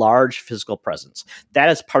large physical presence. That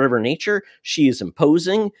is part of her nature. She is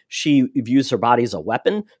imposing. She views her body as a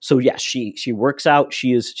weapon. So yes, she works out.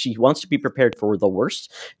 She wants to be prepared for the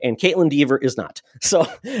worst. And Caitlin Dever is not. So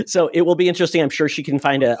it will be interesting. I'm sure she can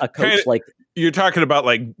find a coach like. You're talking about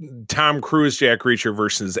like Tom Cruise Jack Reacher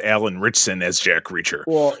versus Alan Ritchson as Jack Reacher.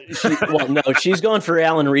 No, she's going for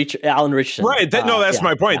Alan Ritchson. Right. That's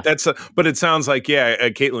my point. Yeah. But it sounds like,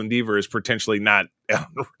 Caitlin Dever is potentially not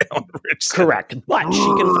Alan Ritchson. Correct. But she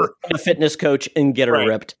can find a fitness coach and get her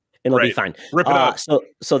ripped, and it'll be fine. Rip it up.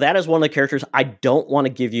 So that is one of the characters. I don't want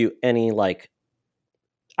to give you any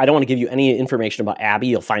I don't want to give you any information about Abby.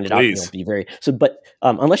 You'll find it out. You'll be but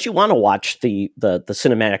unless you want to watch the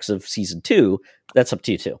cinematics of season 2, that's up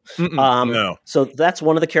to you too. No. So that's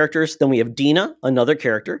one of the characters. Then we have Dina, another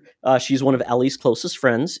character. She's one of Ellie's closest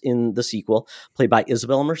friends in the sequel, played by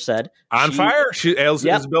Isabel Merced. Fire.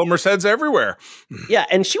 Isabel Merced's everywhere. Yeah,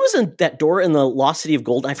 and she was in that Door in the Lost City of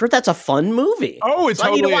Gold. I've heard that's a fun movie. Oh, it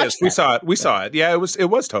totally is. We saw it. Yeah, it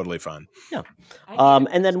was totally fun. Yeah.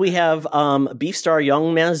 And then we have beef star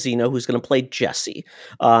Young Mazino, who's going to play Jesse.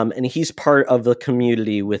 And he's part of the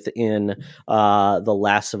community within The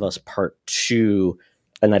Last of Us Part 2.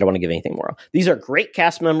 And I don't want to give anything more. These are great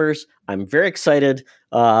cast members. I'm very excited.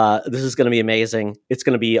 This is going to be amazing. It's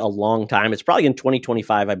going to be a long time. It's probably in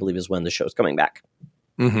 2025, I believe, is when the show's coming back.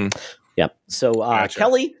 Mm-hmm. Yep. So, gotcha.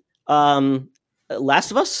 Kelly,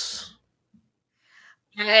 Last of Us.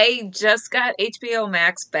 I just got HBO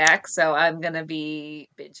Max back, so I'm going to be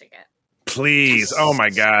binging it. Please. Oh my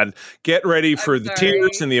God. Get ready for the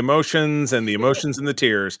tears and the emotions and the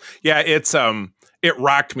tears. Yeah, it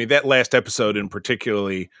rocked me. That last episode in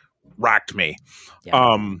particularly rocked me.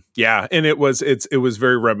 Yeah. And it was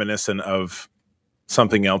very reminiscent of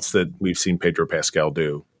something else that we've seen Pedro Pascal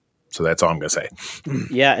do. So that's all I'm going to say.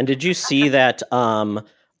 Yeah. And did you see that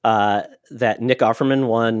that Nick Offerman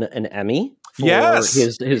won an Emmy for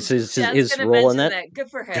his role in that? Good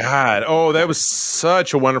for him. God, that was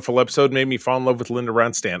such a wonderful episode. Made me fall in love with Linda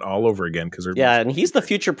Ronstadt all over again. And he's the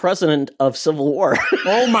future president of Civil War.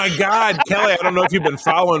 Oh my God, Kelly! I don't know if you've been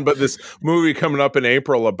following, but this movie coming up in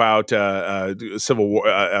April about Civil War,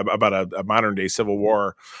 about a modern day Civil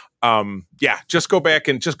War. Just go back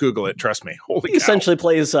and just Google it. Trust me. He essentially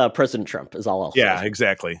plays President Trump. Is all else. Yeah,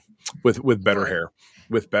 exactly. With better hair.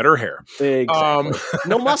 With better hair. Exactly.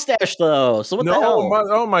 No mustache though. So what the hell?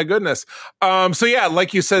 Oh my goodness. So yeah,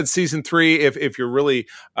 like you said, season 3. If you're really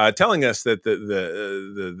telling us that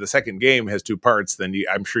the second game has 2 parts, then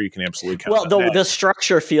I'm sure you can absolutely count. Well, the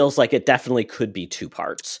structure feels like it definitely could be 2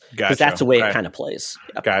 parts because that's the way it kind of plays.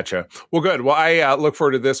 Yep. Gotcha. Well, good. Well, I look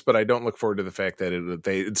forward to this, but I don't look forward to the fact that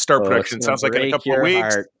they start production. Sounds like in a couple of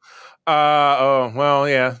weeks. Oh, well,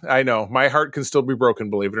 yeah, I know. My heart can still be broken,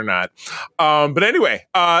 believe it or not. But anyway,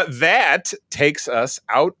 that takes us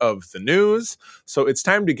out of the news. So it's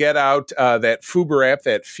time to get out that Fuber app,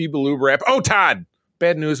 that Feeble app. Oh, Todd,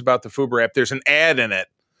 bad news about the Fuber app. There's an ad in it.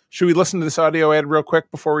 Should we listen to this audio ad real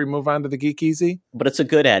quick before we move on to the Geek Easy? But it's a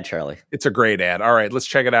good ad, Charlie. It's a great ad. All right, let's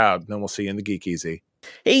check it out. Then we'll see you in the Geek Easy.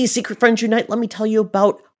 Hey, Secret Friends Unite, let me tell you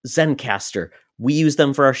about Zencastr. We use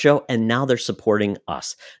them for our show, and now they're supporting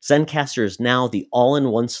us. Zencastr is now the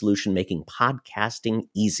all-in-one solution making podcasting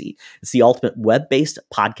easy. It's the ultimate web-based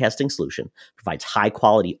podcasting solution. Provides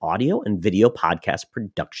high-quality audio and video podcast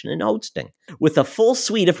production and hosting. With a full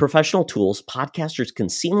suite of professional tools, podcasters can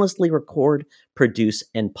seamlessly record, produce,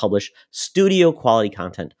 and publish studio-quality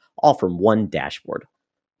content, all from one dashboard.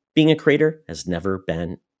 Being a creator has never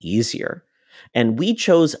been easier. And we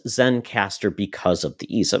chose Zencastr because of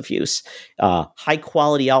the ease of use, high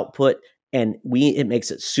quality output, and it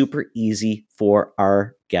makes it super easy for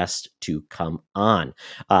our guests to come on.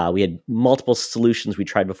 We had multiple solutions we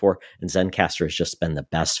tried before, and Zencastr has just been the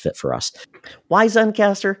best fit for us. Why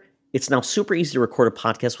Zencastr? It's now super easy to record a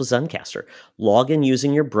podcast with Zencastr. Log in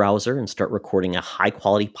using your browser and start recording a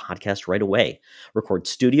high-quality podcast right away. Record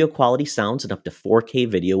studio-quality sounds and up to 4K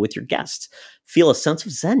video with your guests. Feel a sense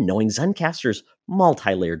of zen knowing Zencastr's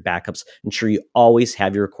multi-layered backups ensure you always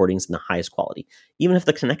have your recordings in the highest quality, even if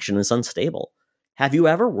the connection is unstable. Have you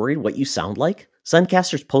ever worried what you sound like?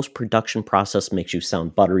 Zencastr's post-production process makes you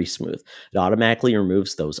sound buttery smooth. It automatically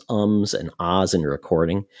removes those ums and ahs in your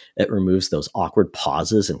recording. It removes those awkward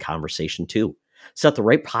pauses in conversation too. Set the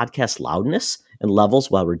right podcast loudness and levels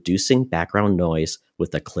while reducing background noise with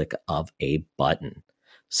the click of a button.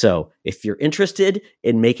 So if you're interested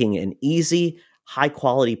in making an easy,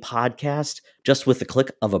 high-quality podcast just with the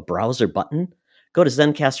click of a browser button, go to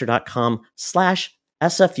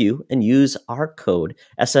zencastr.com/SFU and use our code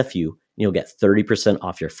SFU, and you'll get 30%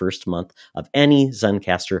 off your first month of any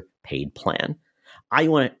Zencastr paid plan. I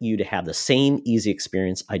want you to have the same easy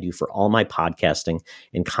experience I do for all my podcasting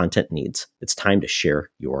and content needs. It's time to share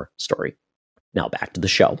your story. Now back to the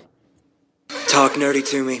show. Talk nerdy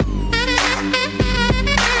to me.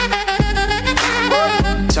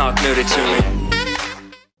 Talk nerdy to me.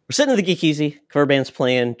 We're sitting at the Geek Easy, cover band's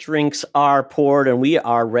playing, drinks are poured, and we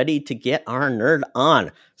are ready to get our nerd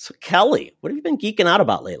on. So, Kelly, what have you been geeking out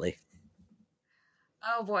about lately?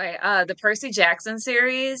 Oh boy, the Percy Jackson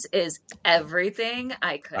series is everything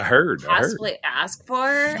I could possibly ask for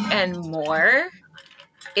and more.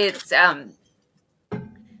 It's I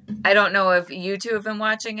don't know if you two have been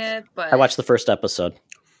watching it, but I watched the first episode.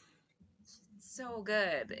 So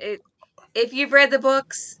good. If you've read the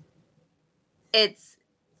books, it's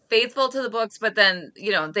faithful to the books, but then,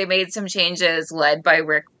 they made some changes led by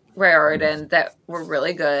Rick Riordan that were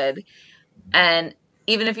really good. And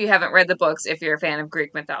even if you haven't read the books, if you're a fan of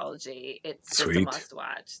Greek mythology, it's just a must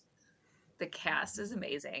watch. The cast is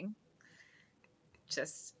amazing.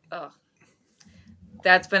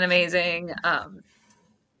 That's been amazing. I've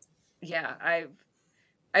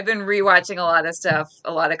been rewatching a lot of stuff,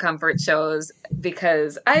 a lot of comfort shows,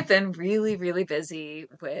 because I've been really, really busy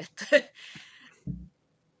with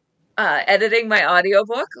editing my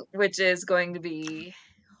audiobook, which is going to be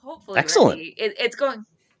hopefully excellent. Ready. It's going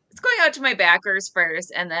out to my backers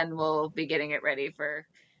first, and then we'll be getting it ready for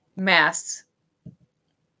mass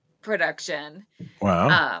production.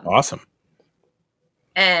 Wow. Awesome.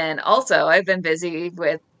 And also, I've been busy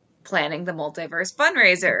with planning the multiverse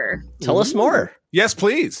fundraiser. Tell us more. Yes,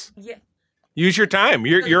 please. Yeah. Use your time.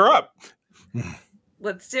 You're up.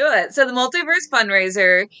 Let's do it. So the multiverse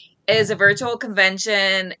fundraiser is a virtual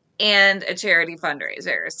convention and a charity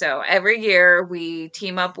fundraiser. So every year we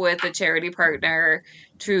team up with a charity partner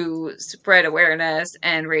to spread awareness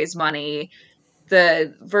and raise money.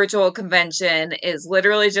 The virtual convention is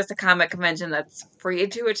literally just a comic convention that's free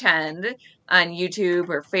to attend on YouTube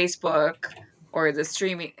or Facebook or the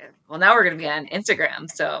streaming. Well, now we're going to be on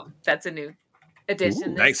Instagram. So that's a new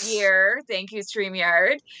addition this year. Thank you,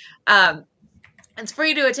 StreamYard. It's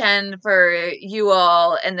free to attend for you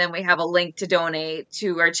all, and then we have a link to donate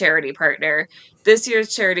to our charity partner. This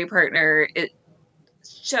year's charity partner is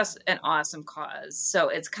just an awesome cause. So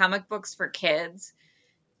it's comic books for kids,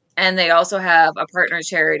 and they also have a partner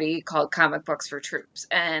charity called Comic Books for Troops.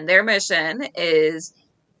 And their mission is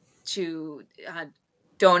to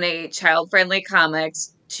donate child-friendly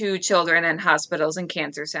comics to children in hospitals and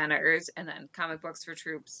cancer centers, and then Comic Books for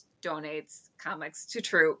Troops donates comics to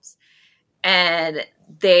troops. And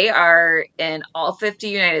they are in all 50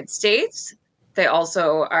 United States. They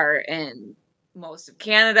also are in most of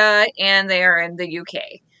Canada, and they are in the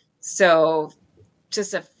UK. So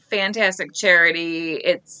just a fantastic charity.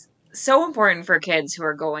 It's so important for kids who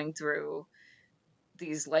are going through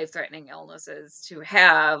these life-threatening illnesses to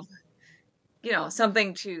have,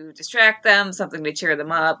 something to distract them, something to cheer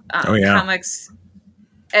them up. Oh, yeah. Comics,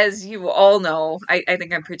 as you all know, I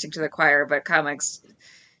think I'm preaching to the choir, but comics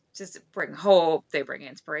just bring hope, they bring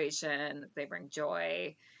inspiration, they bring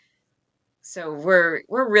joy. So we're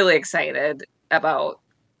really excited about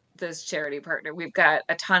this charity partner. We've got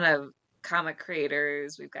a ton of comic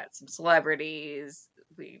creators, we've got some celebrities,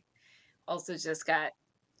 we also just got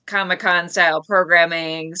Comic-Con style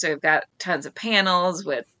programming, so we've got tons of panels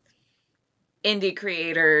with indie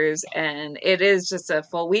creators, and it is just a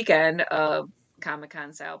full weekend of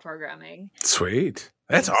Comic-Con style programming. Sweet.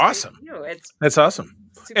 That's awesome. It's That's awesome.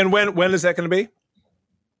 super And when is that going to be?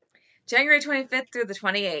 January 25th through the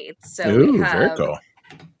 28th. So Ooh, we very have cool.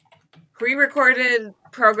 pre-recorded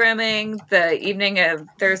programming the evening of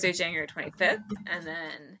Thursday, January 25th, and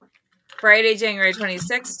then Friday, January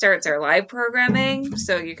 26th starts our live programming.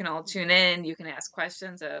 So you can all tune in. You can ask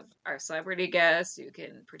questions of our celebrity guests. You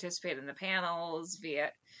can participate in the panels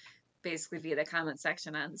via the comment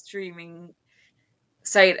section on the streaming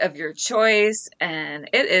site of your choice. And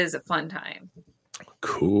it is a fun time.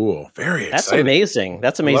 Cool. Very exciting. That's amazing.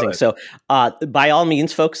 That's amazing. So, by all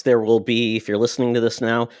means, folks, there will be, if you're listening to this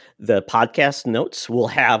now, the podcast notes will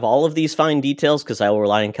have all of these fine details because I will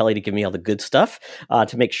rely on Kelly to give me all the good stuff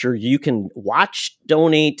to make sure you can watch,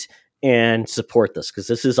 donate, and support this because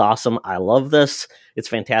this is awesome. I love this. It's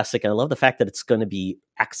fantastic. I love the fact that it's going to be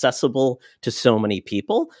accessible to so many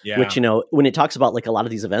people, which, when it talks about like a lot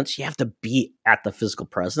of these events, you have to be at the physical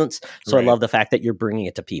presence. So I love the fact that you're bringing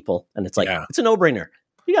it to people and it's like, it's a no-brainer.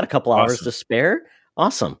 You got a couple hours to spare.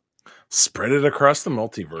 Awesome. Spread it across the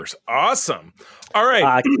multiverse. Awesome. All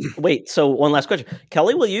right. Wait. So one last question.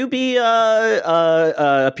 Kelly, will you be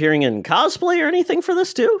appearing in cosplay or anything for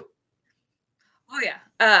this too? Oh,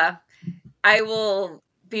 yeah. I will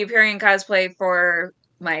be appearing in cosplay for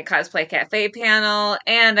my Cosplay Cafe panel,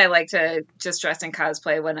 and I like to just dress in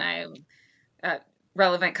cosplay when I'm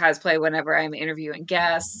relevant cosplay whenever I'm interviewing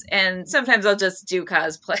guests, and sometimes I'll just do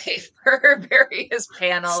cosplay for various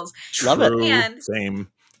panels. Love it. And same.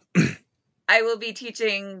 I will be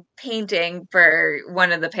teaching painting for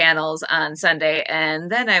one of the panels on Sunday,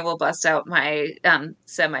 and then I will bust out my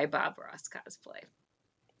semi Bob Ross cosplay.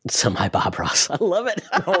 Semi Bob Ross. I love it.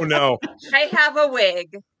 Oh, no. I have a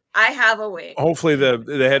wig. Hopefully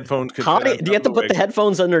the headphones could. Do you have to put the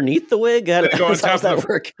headphones underneath the wig? How does that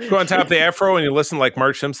work? Go on top of the afro and you listen like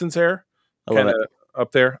Marge Simpson's hair. I love it.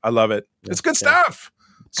 Up there. I love it. It's good stuff.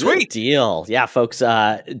 Sweet. Good deal. Yeah, folks,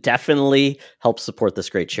 definitely help support this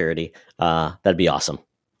great charity. That'd be awesome.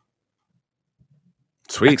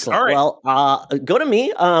 Sweet. Excellent. All right. Well, go to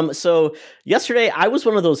me. So yesterday I was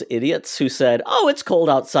one of those idiots who said, "Oh, it's cold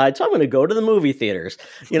outside, so I'm going to go to the movie theaters."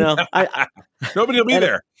 Nobody will be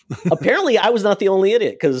there. Apparently, I was not the only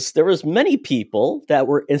idiot because there was many people that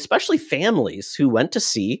were, especially families, who went to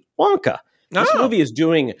see Wonka. This movie is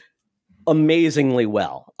doing amazingly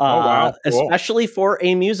well. Wow. Cool. Especially for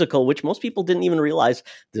a musical, which most people didn't even realize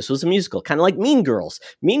this was a musical, kind of like Mean Girls.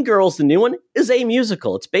 Mean Girls, the new one, is a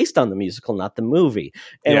musical. It's based on the musical, not the movie.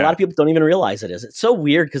 And a lot of people don't even realize it is. It's so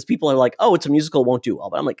weird because people are like, oh, it's a musical, won't do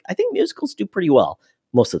well. But I'm like, I think musicals do pretty well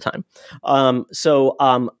most of the time.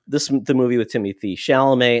 The movie with Timothée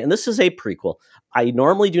Chalamet, and this is a prequel. I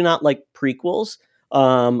normally do not like prequels,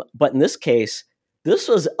 but in this case, this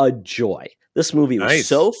was a joy. This movie was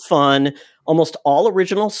so fun, almost all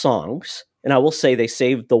original songs. And I will say they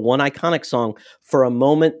saved the one iconic song for a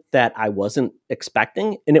moment that I wasn't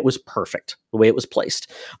expecting. And it was perfect the way it was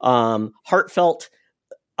placed. Heartfelt,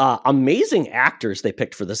 amazing actors they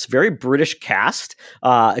picked for this very British cast,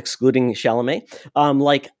 excluding Chalamet.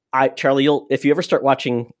 Charlie, if you ever start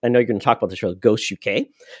watching, I know you're going to talk about the show, Ghost UK.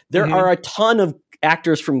 There are a ton of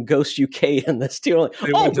actors from Ghost UK in this too.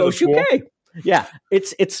 Like, Ghost UK. Yeah,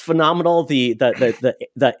 it's phenomenal. The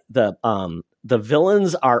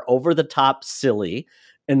villains are over the top, silly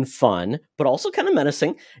and fun, but also kind of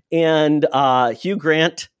menacing. And Hugh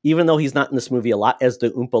Grant, even though he's not in this movie a lot as the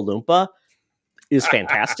Oompa Loompa, is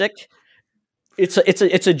fantastic. It's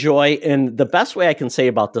a joy. And the best way I can say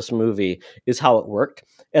about this movie is how it worked.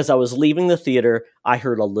 As I was leaving the theater, I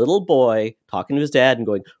heard a little boy talking to his dad and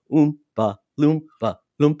going, Oompa Loompa.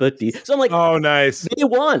 So I'm like, oh, nice. They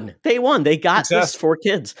won. They got this for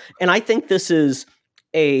kids. And I think this is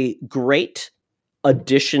a great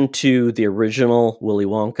addition to the original Willy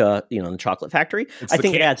Wonka, the Chocolate Factory. I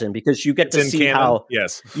think it adds in because you get to see how.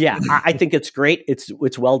 Yes. Yeah, I think it's great.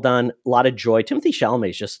 It's well done. A lot of joy. Timothée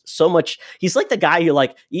Chalamet is just so much. He's like the guy you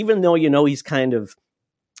like, even though he's kind of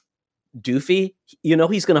doofy, you know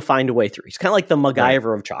he's going to find a way through. He's kind of like the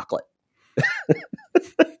MacGyver of chocolate.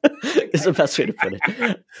 Is the best way to put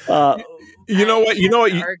it. You know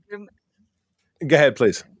what? Go ahead,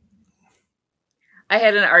 please. I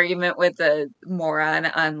had an argument with a moron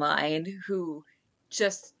online who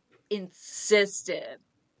just insisted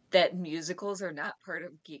that musicals are not part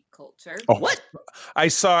of geek culture. Oh, what? I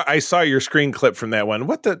saw your screen clip from that one.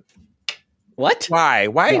 What? Why?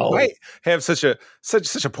 No. Why have such a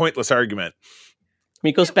pointless argument? I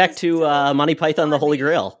mean, it goes back to Monty Python, the Holy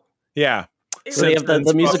Grail. Yeah. So they have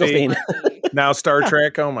the musical theme. Now Star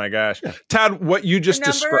Trek. Oh my gosh, Todd, what you just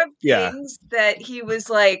described? Things that he was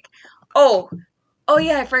like, oh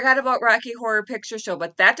yeah, I forgot about Rocky Horror Picture Show,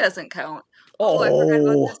 but that doesn't count. I forgot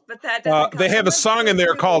about this, but that doesn't count. They have a song in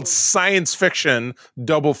there called Science Fiction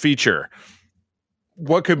Double Feature.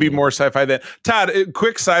 What could be more sci-fi than Todd?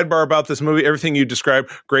 Quick sidebar about this movie. Everything you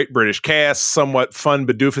described, great British cast, somewhat fun,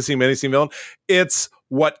 bedoofusy, menacing villain. It's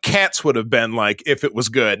what Cats would have been like if it was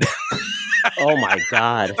good. Oh my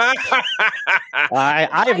God.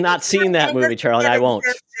 I have not seen that movie, Charlie. I won't.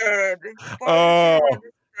 Oh,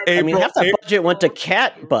 I mean, half the budget went to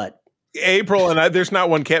cat butt. April and I, there's not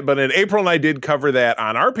one cat, but in April and I did cover that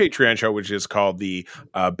on our Patreon show, which is called the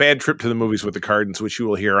Bad Trip to the Movies with the Cardins, which you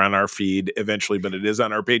will hear on our feed eventually, but it is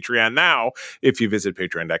on our Patreon now. If you visit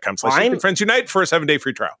patreon.com/Friends Unite for a 7-day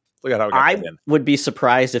free trial. Look at how I would be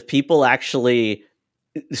surprised if people actually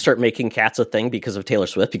start making Cats a thing because of Taylor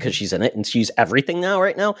Swift, because she's in it and she's everything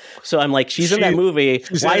right now. So I'm like, she's in that movie.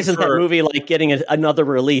 Why isn't that movie like getting another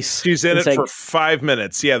release? She's in it for 5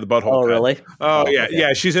 minutes. Yeah, the butthole. Oh, really? Oh, yeah. Okay.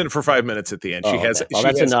 Yeah, she's in it for 5 minutes at the end.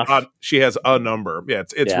 She has a number. Yeah,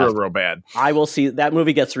 it's real bad. I will see that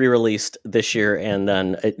movie gets re-released this year, and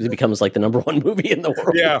then it becomes like the number one movie in the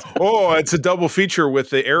world. Yeah. Oh, it's a double feature with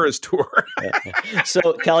the Eras tour.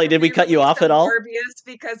 So, Kelly, did we cut you off at all? Morbius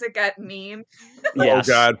because it got memed. Yes. Oh,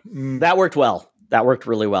 God. That worked well. That worked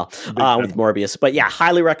really well with Morbius. But yeah,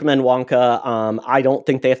 highly recommend Wonka. I don't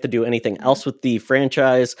think they have to do anything else with the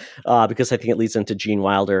franchise because I think it leads into Gene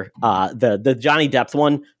Wilder. The Johnny Depp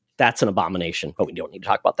one, that's an abomination, but we don't need to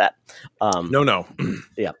talk about that. No.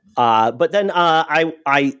 Yeah. But then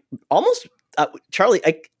I almost, Charlie,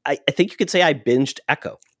 I think you could say I binged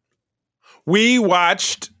Echo. We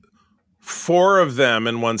watched 4 of them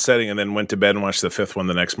in one setting and then went to bed and watched the 5th one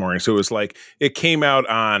the next morning. So it was like, it came out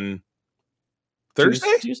on Thursday?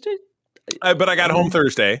 Tuesday? But I got home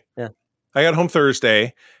Thursday. Yeah. I got home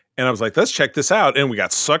Thursday and I was like, let's check this out. And we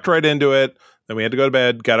got sucked right into it. Then we had to go to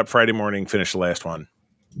bed, got up Friday morning, finished the last one.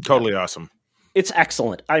 Totally awesome. It's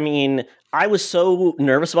excellent. I mean, I was so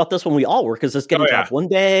nervous about this when we all were, because it's getting dropped one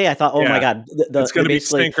day. I thought, my God. It's going to be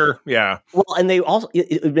stinker. Yeah. Well, and they also,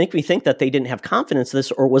 it would make me think that they didn't have confidence in this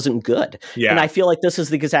or wasn't good. Yeah. And I feel like this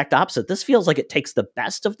is the exact opposite. This feels like it takes the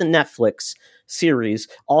best of the Netflix series,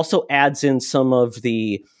 also adds in some of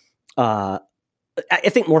the, I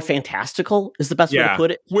think more fantastical is the best way to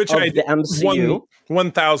put it. Which the MCU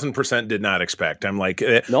 1000% did not expect. I'm like,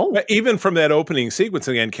 no, even from that opening sequence.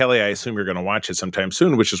 Again, Kelly, I assume you're going to watch it sometime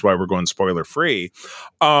soon, which is why we're going spoiler free.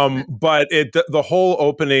 But the whole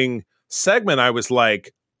opening segment, I was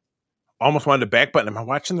like, almost wanted to back button. Am I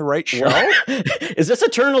watching the right show? Is this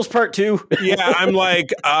Eternals Part 2? Yeah, I'm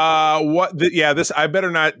like, what? This I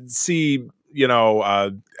better not see.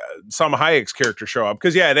 Salma Hayek's character show up,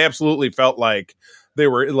 because it absolutely felt like they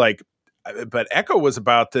were like, but Echo was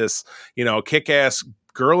about this, kick-ass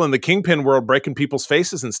girl in the Kingpin world breaking people's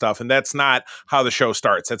faces and stuff, and that's not how the show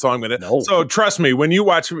starts. That's all I'm going to. No. So trust me, when you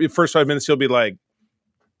watch the first 5 minutes, you'll be like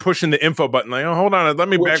pushing the info button, like, oh, hold on, let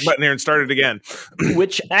me back button here and start it again.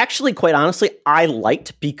 Which actually, quite honestly, I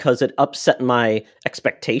liked, because it upset my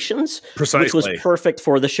expectations. Precisely. Which was perfect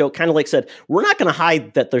for the show. Kind of like said, we're not going to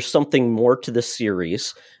hide that there's something more to this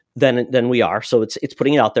series than we are. So it's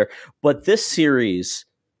putting it out there. But this series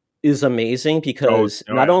is amazing because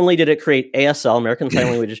not only did it create ASL, American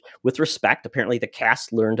Sign Language, with respect. Apparently the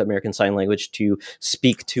cast learned American Sign Language to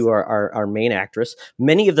speak to our main actress.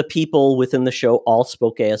 Many of the people within the show all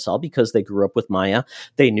spoke ASL because they grew up with Maya.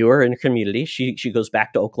 They knew her in her community. She goes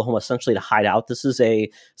back to Oklahoma essentially to hide out. This is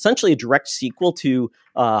essentially a direct sequel to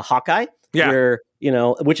Hawkeye. Yeah. Where,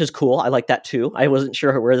 which is cool. I like that too. I wasn't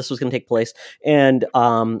sure where this was going to take place. And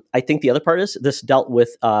I think the other part is this dealt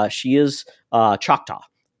with, she is Choctaw.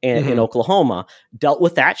 In Oklahoma, dealt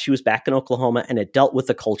with that. She was back in Oklahoma, and it dealt with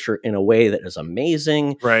the culture in a way that is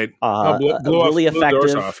amazing. Right. Really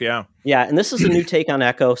effective. Off, yeah. Yeah. And this is a new take on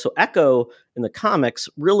Echo. So Echo in the comics,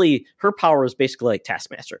 really, her power is basically like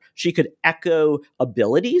Taskmaster. She could echo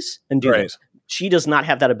abilities and do those. She does not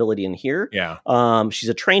have that ability in here. Yeah. She's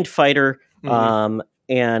a trained fighter.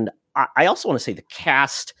 And I also want to say the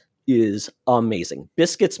cast is amazing.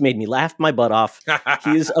 Biscuits made me laugh my butt off.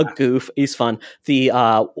 He's a goof. He's fun. The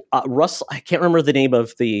Russ, I can't remember the name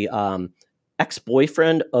of the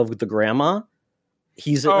ex-boyfriend of the grandma.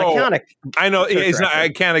 He's an iconic. I know he's an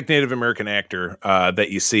actor. iconic Native American actor that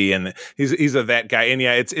you see, and he's that guy. And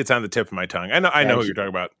yeah, it's on the tip of my tongue. I know who you're talking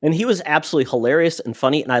about. And he was absolutely hilarious and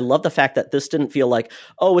funny. And I love the fact that this didn't feel like,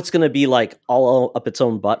 oh, it's going to be like all up its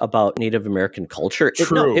own butt about Native American culture.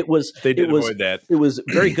 True. They did avoid that. It was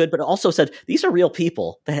very good, but it also said these are real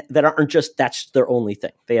people that aren't just that's their only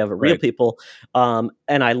thing. They have real people. And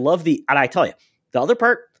I love and I tell you, the other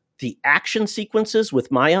part. The action sequences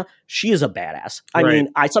with Maya, she is a badass. I mean,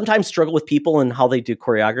 I sometimes struggle with people and how they do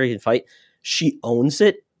choreography and fight. She owns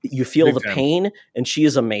it. You feel Big the time. Pain, and she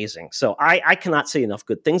is amazing. So I cannot say enough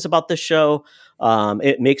good things about this show.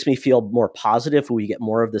 It makes me feel more positive. We get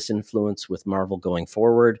more of this influence with Marvel going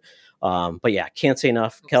forward. But yeah, can't say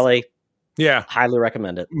enough. Kelly, yeah, highly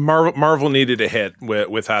recommend it. Marvel needed a hit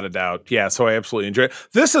without a doubt. Yeah, so I absolutely enjoy it.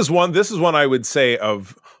 This is one I would say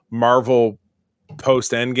of Marvel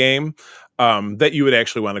post Endgame that you would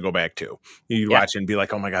actually want to go back to. You'd watch it and be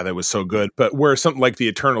like, oh my God, that was so good. But where something like the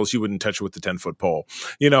Eternals, you wouldn't touch it with the 10-foot pole,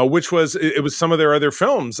 which was, it was some of their other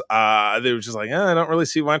films. They were just like, I don't really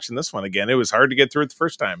see watching this one again. It was hard to get through it the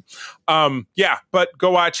first time. But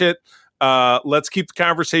go watch it. Let's keep the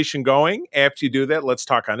conversation going. After you do that, let's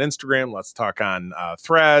talk on Instagram. Let's talk on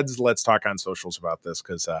Threads. Let's talk on socials about this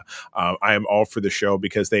because I am all for the show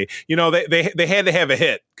because they had to have a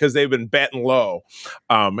hit because they've been batting low,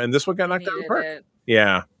 and this one got knocked out of the park.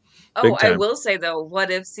 Yeah. Oh, I will say though, what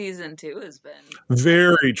if season 2 has been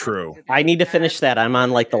very true? I need to finish that. I'm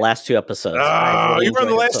on like the last 2 episodes. You were on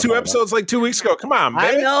the last 2 episodes like 2 weeks ago. Come on,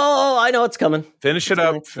 man. I know it's coming. Finish it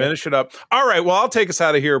up. All right. Well, I'll take us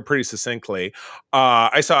out of here pretty succinctly.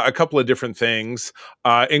 I saw a couple of different things,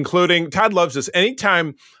 including Todd loves this.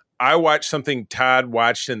 Anytime I watch something Todd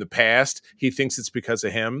watched in the past, he thinks it's because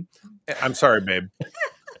of him. I'm sorry, babe.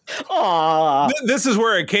 This is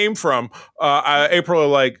where it came from. April,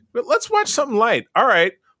 like, let's watch something light. All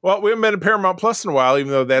right. Well, we haven't been at Paramount Plus in a while,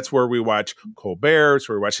 even though that's where we watch Colbert. It's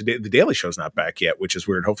where we watch the Daily Show's not back yet, which is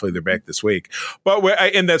weird. Hopefully they're back this week.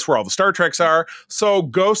 And that's where all the Star Treks are. So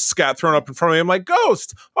Ghosts got thrown up in front of me. I'm like,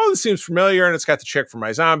 Ghost. Oh, this seems familiar. And it's got the chick from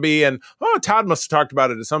My Zombie. And Todd must have talked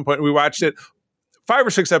about it at some point. We watched it 5 or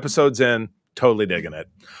 6 episodes in. Totally digging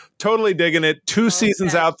it. 2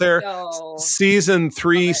 seasons out there. Season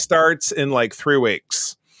 3 starts in like 3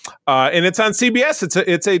 weeks. And it's on CBS.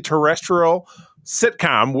 It's a terrestrial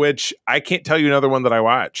sitcom, which I can't tell you another one that I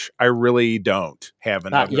watch. I really don't have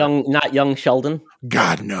another. Not young Sheldon.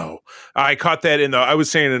 God, no. I caught that I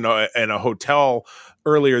was saying in a hotel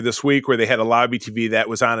earlier this week where they had a lobby TV that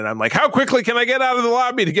was on, and I'm like, how quickly can I get out of the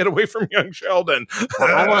lobby to get away from young Sheldon?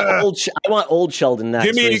 I want old Sheldon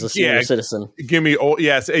next. As a senior citizen. Give me old.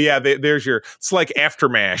 Yes, yeah. There's it's like after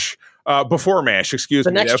MASH, before MASH. Excuse me.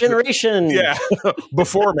 The next generation. Yeah,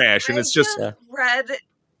 before MASH, and it's just read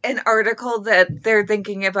an article that they're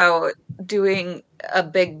thinking about doing a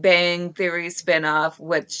Big Bang Theory spinoff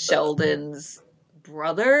with Sheldon's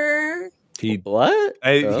brother. He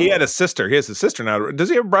had a sister. He has a sister now. Does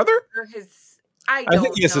he have a brother? I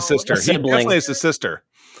think he has a sister. He definitely has a sister.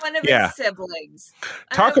 One of his siblings.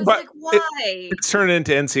 Talk about like, why? It's turned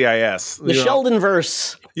into NCIS. The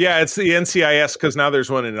Sheldon-verse. Yeah, it's the NCIS because now there's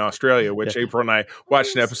one in Australia, which April and I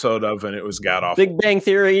watched an episode of, and it was god awful. Big Bang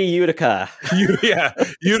Theory, Utica.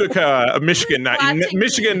 Utica, Michigan,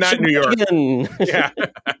 not New York. Yeah,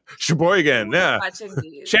 Sheboygan. Yeah,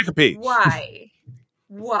 Shakopee.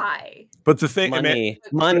 Why? But the thing,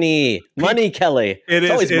 money, Kelly.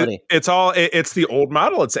 It's always money. It's the old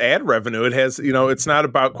model. It's ad revenue. It has, it's not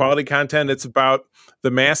about quality content. It's about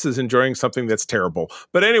the masses enjoying something that's terrible.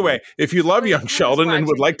 But anyway, if you love young Sheldon and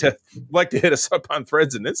would like to hit us up on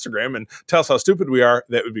Threads and Instagram and tell us how stupid we are,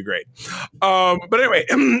 that would be great. But anyway,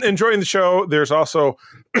 enjoying the show. There's also,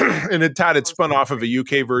 and Todd had spun off of a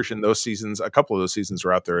UK version. Those seasons, a couple of those seasons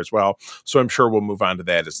are out there as well. So I'm sure we'll move on to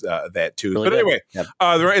that that too. Really but anyway,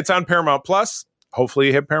 it's on Paramount Plus. Hopefully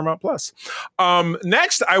you have Paramount Plus.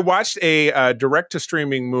 Next, I watched a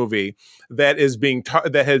direct-to-streaming movie that is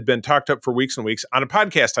that has been talked up for weeks and weeks on a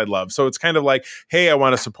podcast I love. So it's kind of like, hey, I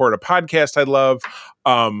want to support a podcast I love.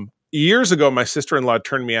 Years ago, my sister-in-law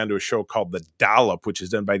turned me on to a show called The Dollop, which is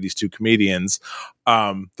done by these 2 comedians.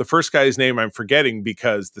 The first guy's name I'm forgetting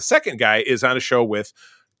because the second guy is on a show with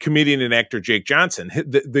comedian and actor Jake Johnson.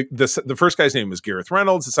 The first guy's name is Gareth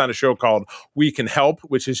Reynolds. It's on a show called We Can Help,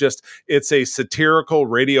 which is it's a satirical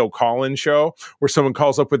radio call-in show where someone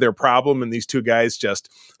calls up with their problem and these 2 guys just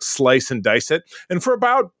slice and dice it. And for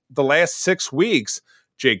about the last 6 weeks,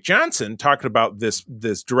 Jake Johnson, talking about this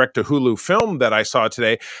direct to Hulu film that I saw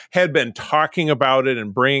today, had been talking about it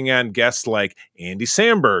and bringing on guests like Andy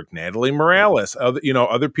Samberg, Natalie Morales,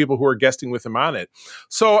 other people who are guesting with him on it.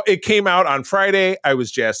 So it came out on Friday. I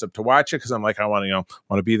was jazzed up to watch it because I'm like, I want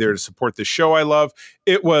to be there to support this show I love.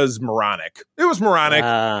 It was moronic.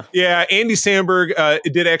 Yeah, Andy Samberg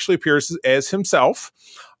did actually appear as himself.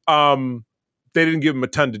 They didn't give him a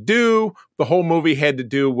ton to do. The whole movie had to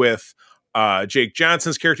do with Jake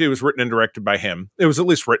Johnson's character. It was written and directed by him. It was at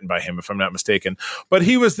least written by him, if I'm not mistaken. But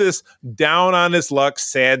he was this down on his luck,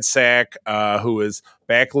 sad sack who is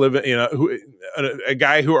back living, a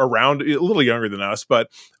guy who around a little younger than us, but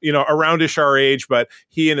aroundish our age. But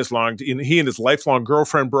he and his lifelong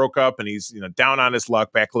girlfriend broke up, and he's down on his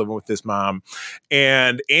luck, back living with his mom.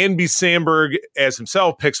 And Andy Samberg, as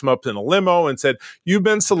himself, picks him up in a limo and said, "You've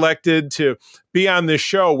been selected to be on this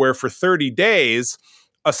show where for 30 days."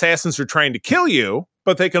 Assassins are trying to kill you,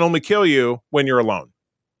 but they can only kill you when you're alone.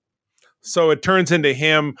 So it turns into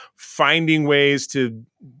him finding ways to,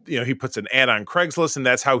 he puts an ad on Craigslist, and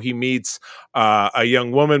that's how he meets a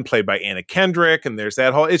young woman played by Anna Kendrick. And there's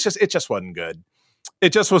that whole, it just wasn't good.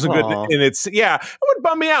 It just wasn't good. And it would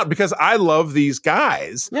bum me out because I love these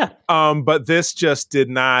guys. Yeah. But this just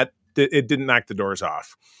didn't knock the doors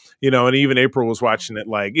off. And even April was watching it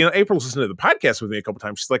April's listened to the podcast with me a couple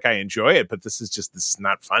times. She's like, I enjoy it, but this is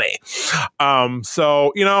not funny. I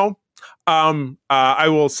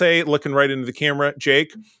will say, looking right into the camera,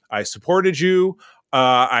 Jake, I supported you.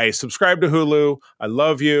 I subscribe to Hulu. I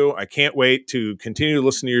love you. I can't wait to continue to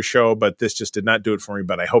listen to your show, but this just did not do it for me,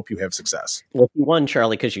 but I hope you have success. Well, you won,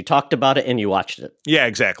 Charlie, because you talked about it and you watched it. Yeah,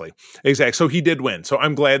 exactly. So he did win. So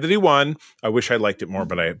I'm glad that he won. I wish I liked it more,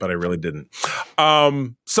 but I really didn't.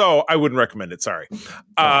 So I wouldn't recommend it. Sorry.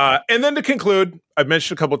 And then to conclude, I've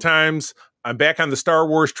mentioned a couple of times, I'm back on the Star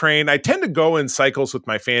Wars train. I tend to go in cycles with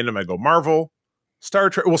my fandom. I go Marvel, Star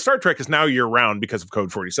Trek. Well, Star Trek is now year round because of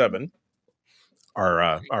Code 47.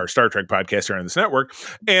 Our Star Trek podcast here on this network,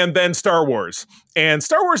 and then Star Wars. And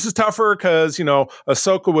Star Wars is tougher because,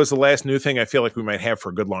 Ahsoka was the last new thing I feel like we might have for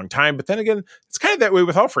a good long time. But then again, it's kind of that way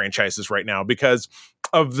with all franchises right now because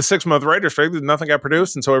of the 6-month writer's strike. Nothing got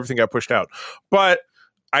produced, and so everything got pushed out. But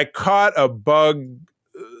I caught a bug,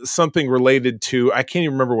 something related to, I can't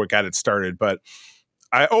even remember what got it started, but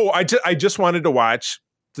I just wanted to watch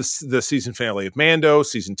the season finale of Mando,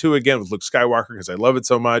 season 2 again with Luke Skywalker because I love it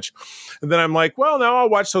so much. And then I'm like, well, now I'll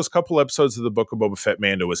watch those couple episodes of the Book of Boba Fett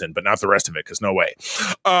Mando was in, but not the rest of it because no way.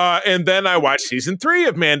 And then I watched season 3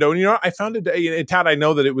 of Mando, and I found it. And Todd, I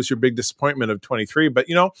know that it was your big disappointment of 23, but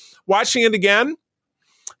watching it again,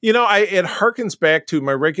 it harkens back to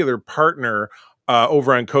my regular partner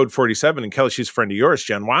over on Code 47, and Kelly, she's a friend of yours,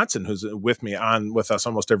 Jen Watson, who's with us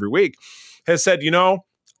almost every week, has said,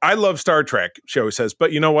 I love Star Trek, she always says,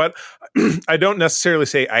 but you know what? I don't necessarily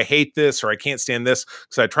say I hate this or I can't stand this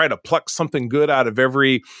because I try to pluck something good out of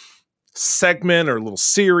every segment or little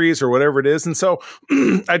series or whatever it is. And so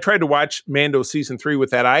I tried to watch Mando season 3 with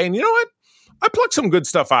that eye. And you know what? I plucked some good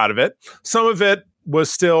stuff out of it. Some of it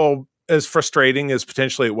was still as frustrating as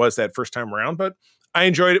potentially it was that first time around, but I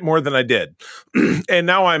enjoyed it more than I did. And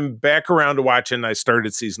now I'm back around to watching. I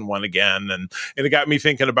started season 1 again, and it got me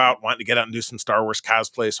thinking about wanting to get out and do some Star Wars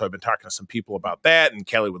cosplay. So I've been talking to some people about that, and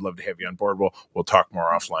Kelly would love to have you on board. We'll talk more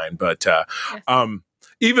offline. But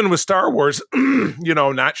even with Star Wars,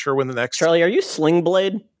 not sure when the next... Charlie, are you Sling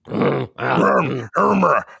Blade? French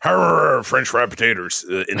fried potatoes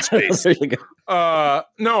in space. No,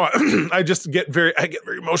 I get very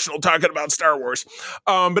emotional talking about Star Wars.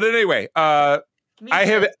 But anyway, I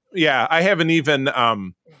haven't even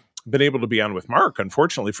been able to be on with Mark,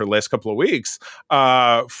 unfortunately, for the last couple of weeks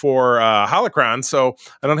for Holocron. So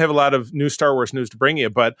I don't have a lot of new Star Wars news to bring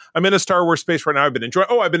you, but I'm in a Star Wars space right now. I've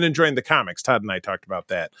been enjoying the comics. Todd and I talked about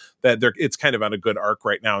that it's kind of on a good arc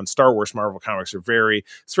right now. And Star Wars Marvel comics are very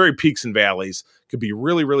peaks and valleys. Could be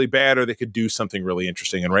really, really bad, or they could do something really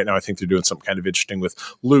interesting. And right now I think they're doing something kind of interesting with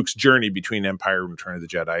Luke's journey between Empire and Return of the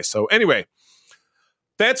Jedi. So anyway,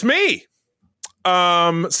 that's me.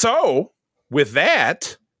 So with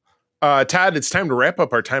that, Todd, it's time to wrap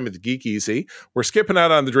up our time at the Geek Easy. We're skipping out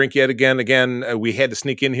on the drink yet again. We had to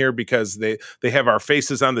sneak in here because they have our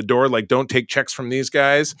faces on the door, like don't take checks from these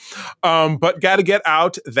guys. But got to get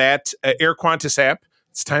out that Air Qantas app.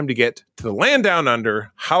 It's time to get to the land down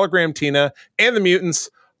under. Hologram Tina and the mutants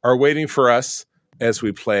are waiting for us as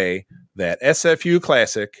we play that SFU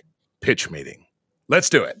classic pitch meeting. Let's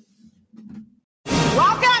do it.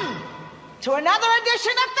 Welcome to another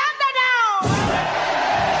edition of Thunderdome!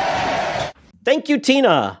 Thank you,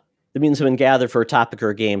 Tina. The mutants have been gathered for a topic or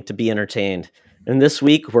a game to be entertained. And this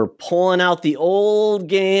week, we're pulling out the old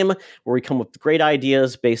game where we come up with great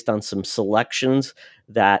ideas based on some selections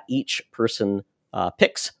that each person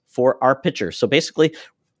picks for our pitcher. So basically,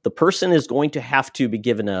 the person is going to have to be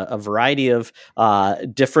given a variety of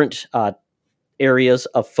different areas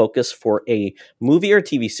of focus for a movie or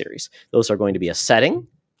TV series. Those are going to be a setting,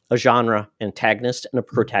 a genre, antagonist, and a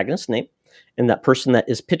protagonist name. And that person that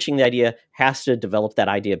is pitching the idea has to develop that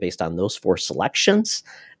idea based on those 4 selections,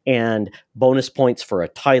 and bonus points for a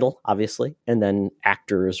title, obviously, and then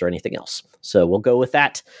actors or anything else. So we'll go with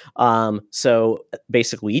that. So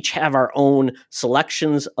basically, we each have our own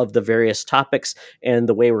selections of the various topics, and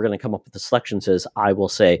the way we're going to come up with the selections is I will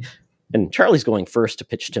say, and Charlie's going first to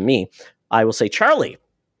pitch to me, I will say, Charlie,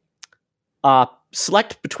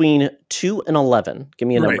 select between 2 and 11. Give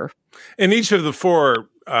me a number. And each of the 4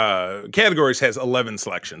 categories has 11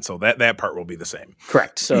 selections, so that part will be the same.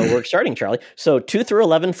 Correct. So we're starting, Charlie. So 2 through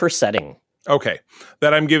 11 for setting. Okay.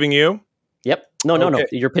 That I'm giving you? Yep. No.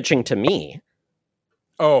 You're pitching to me.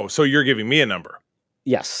 Oh, so you're giving me a number.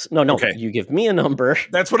 Yes. No. Okay. You give me a number.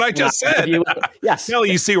 That's what I just said. Yes.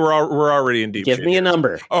 Kelly, you see, we're already in deep Give shit me here. a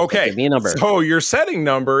number. Okay. Give me a number. So your setting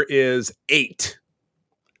number is 8.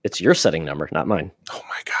 It's your setting number, not mine. Oh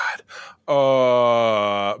my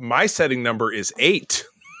God. My setting number is 8.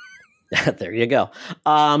 There you go.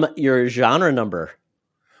 Your genre number.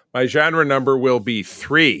 My genre number will be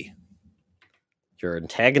 3. Your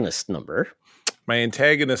antagonist number. My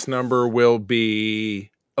antagonist number will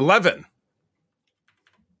be 11.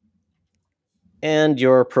 And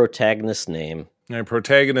your protagonist name. My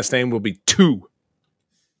protagonist name will be 2.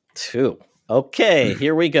 2. Okay,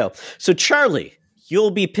 here we go. So, Charlie,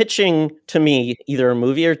 you'll be pitching to me either a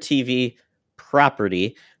movie or TV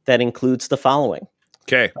property that includes the following.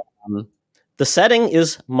 Okay. The setting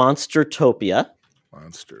is Monstertopia.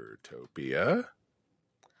 Monstertopia.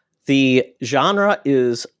 The genre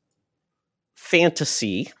is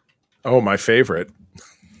fantasy. Oh, my favorite.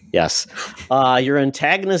 Yes. Your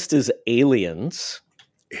antagonist is aliens.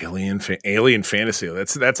 Alien fantasy.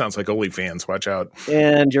 That sounds like OnlyFans. Watch out.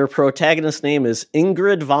 And your protagonist name is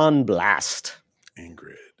Ingrid von Blast.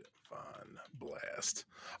 Ingrid von Blast.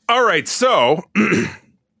 All right. So,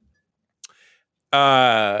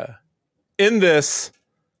 in this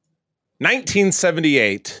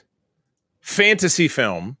 1978 fantasy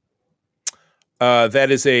film,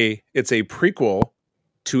 it's a prequel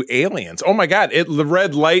to Aliens. Oh my God. It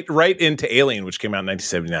read right into Alien, which came out in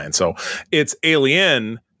 1979. So it's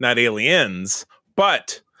Alien, not Aliens,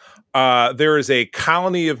 but there is a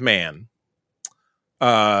colony of man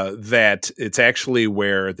that it's actually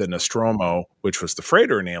where the Nostromo, which was the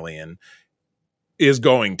freighter in Alien, is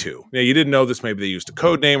going to. Now, you didn't know this. Maybe they used a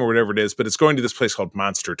code name or whatever it is, but it's going to this place called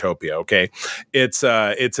Monstertopia. Okay. It's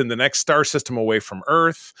in the next star system away from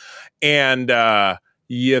Earth. And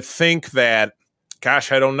you think that,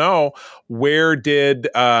 gosh, I don't know, where did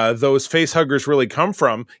those face huggers really come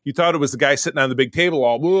from? You thought it was the guy sitting on the big table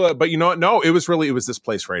all, but you know what? No, it was this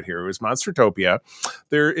place right here. It was Monstertopia.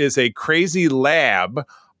 There is a crazy lab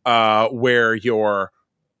where your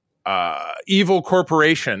evil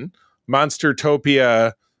corporation,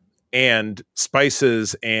 Monstertopia and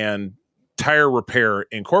Spices and Tire Repair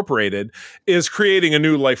Incorporated, is creating a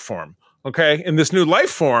new life form. Okay. And this new life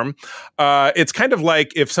form, it's kind of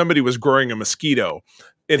like if somebody was growing a mosquito.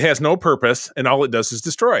 It has no purpose, and all it does is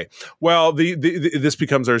destroy. Well, this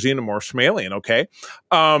becomes our xenomorphs from Alien. Okay.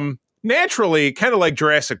 Naturally, kind of like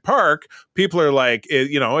Jurassic Park, people are like,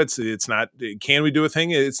 it's not, can we do a thing?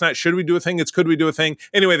 It's not, should we do a thing? It's, could we do a thing?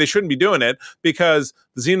 Anyway, they shouldn't be doing it because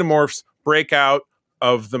the xenomorphs break out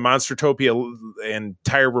of the Monstertopia and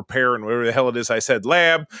Tire Repair and whatever the hell it is I said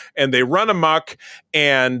lab, and they run amok,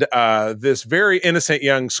 and this very innocent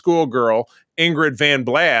young schoolgirl, Ingrid Van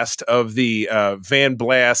Blast of the Van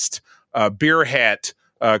Blast Beer Hat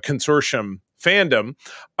Consortium fandom,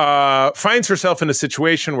 finds herself in a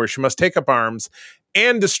situation where she must take up arms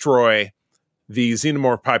and destroy the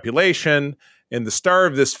xenomorph population. And the star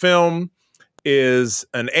of this film is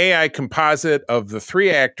an AI composite of the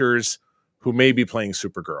 3 actors who may be playing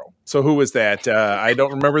Supergirl. So who was that? I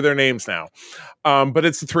don't remember their names now, but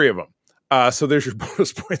it's the 3 of them. So there's your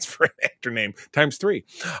bonus points for an actor name times 3.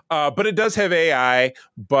 But it does have AI,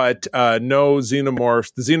 but no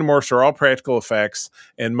xenomorphs. The xenomorphs are all practical effects,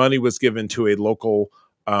 and money was given to a local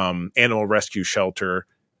animal rescue shelter.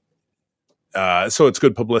 So it's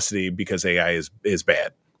good publicity because AI is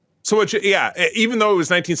bad. So even though it was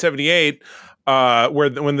 1978,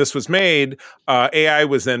 when this was made, AI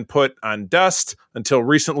was then put on dust until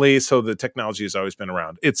recently. So the technology has always been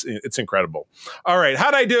around. It's incredible. All right,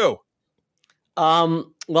 how'd I do?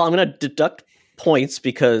 Well, I'm going to deduct points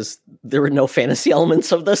because there were no fantasy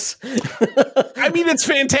elements of this. I mean, it's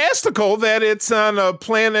fantastical that it's on a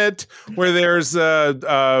planet where there's and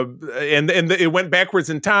it went backwards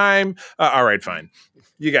in time. All right, fine,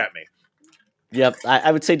 you got me. Yep,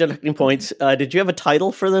 I would say deducting points. Did you have a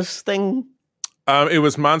title for this thing? It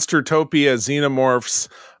was Monstertopia Xenomorphs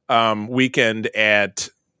weekend at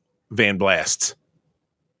Van Blast's.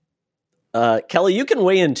 Kelly, you can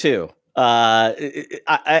weigh in too.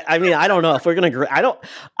 I mean, I don't know if we're going to agree.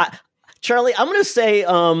 Charlie, I'm going to say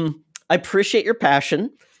I appreciate your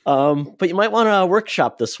passion, but you might want to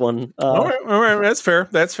workshop this one. All right. That's fair.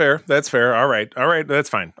 All right. That's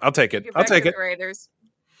fine. I'll take it. Writers.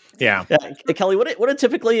 Yeah. Kelly, what it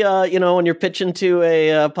typically, when you're pitching to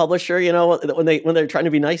a publisher, when they're trying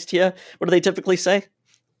to be nice to you, what do they typically say?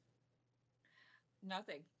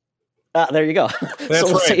 Nothing. There you go. That's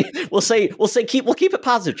so right. We'll keep it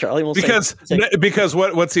positive, Charlie. Because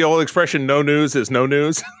what's the old expression? No news is no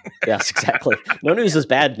news. Yes, exactly. No news is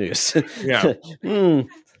bad news. Yeah.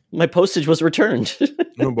 My postage was returned.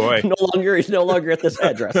 Oh boy. no longer at this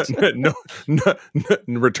address. no,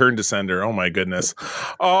 return to sender. Oh my goodness.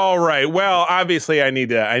 All right. Well, obviously I need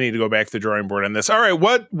to go back to the drawing board on this. All right.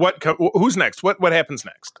 Who's next? What happens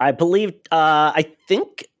next? I believe I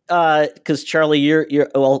think because Charlie,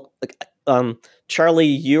 Charlie,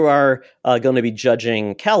 you are going to be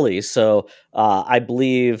judging Kelly. So I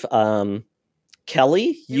believe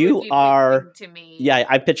Kelly, you are. To me. Yeah,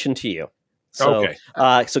 I pitch into you. So,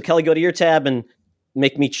 okay. So Kelly, go to your tab and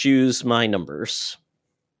make me choose my numbers.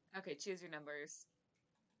 Okay, choose your numbers.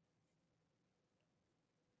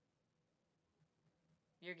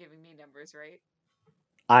 You're giving me numbers, right?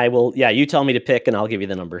 I will. Yeah, you tell me to pick, and I'll give you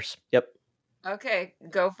the numbers. Yep. Okay,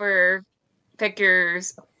 pick your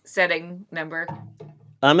setting number.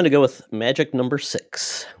 I'm going to go with magic number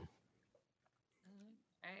 6.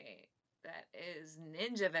 All right, that is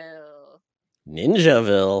Ninjaville.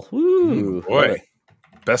 Ninjaville. Woo. Boy,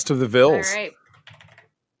 best of the Villes. All right,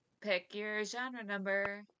 pick your genre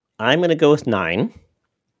number. I'm going to go with 9.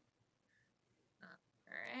 All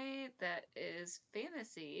right, that is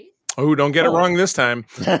fantasy. Oh, don't get it wrong this time.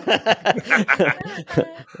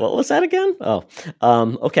 What was that again? Oh,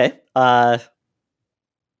 okay. And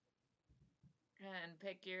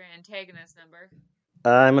pick your antagonist number.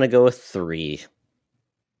 I'm going to go with 3.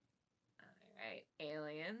 All right,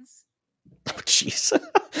 aliens. Oh, jeez.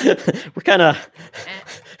 We're kind of.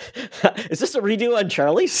 Is this a redo on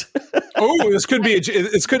Charlie's? Oh, this could be.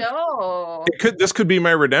 No. This could be my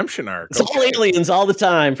redemption arc. It's all aliens all the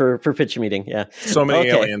time for pitch meeting. Yeah. So many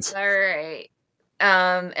aliens. All right.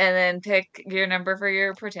 And then pick your number for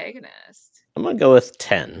your protagonist. I'm going to go with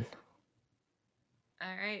 10.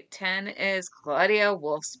 All right. 10 is Claudia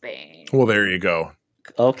Wolfsbane. Well, there you go.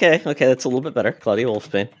 Okay, that's a little bit better. Claudia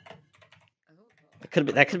Wolfsbane.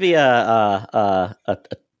 That could be a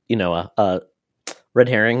red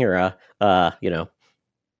herring or a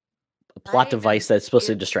plot device that's supposed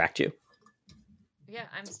to distract you. Yeah,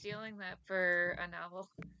 I'm stealing that for a novel.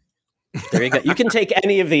 There you go. You can take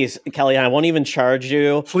any of these, Kelly. I won't even charge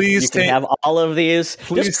you. Please, you can have all of these.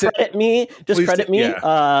 Just credit me.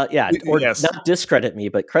 Yeah. Or not discredit me,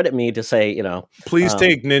 but credit me to say, Please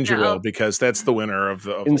take Ninjaville because that's the winner of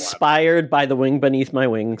the. Inspired by The Wing Beneath My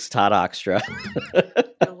Wings, Todd Oxtra.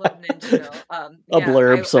 I love Ninjaville. A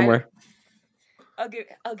blurb somewhere. I'll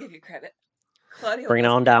give you credit. Claudia Bring it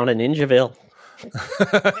on down to Ninjaville. I'm just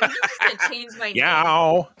gonna change my name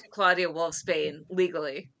to Claudia Wolfsbane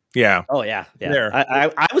legally. Yeah. Oh yeah. There.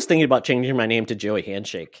 I was thinking about changing my name to Joey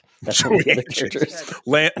Handshake. That's one of the other characters.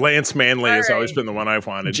 Lance Manley has always been the one I've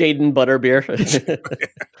wanted. Jaden Butterbeer.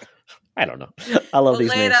 I don't know. I love these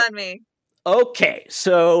names. Lay it on me. Okay,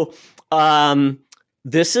 so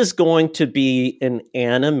this is going to be an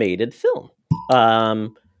animated film.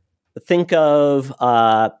 Think of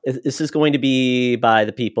this is going to be by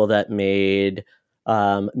the people that made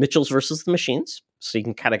Mitchell's versus the Machines. So you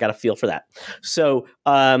can kind of get a feel for that. So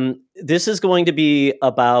this is going to be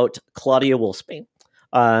about Claudia Wolfsbane.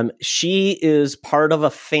 She is part of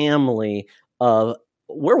a family of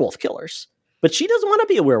werewolf killers, but she doesn't want to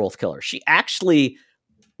be a werewolf killer. She actually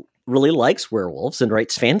really likes werewolves and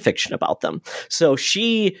writes fan fiction about them. So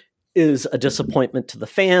she is a disappointment to the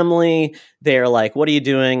family. They're like, "What are you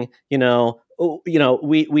doing?"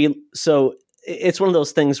 So it's one of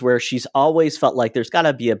those things where she's always felt like there's got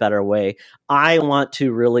to be a better way. I want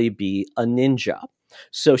to really be a ninja.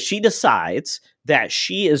 So she decides that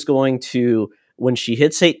she is going to, when she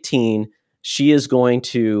hits 18, she is going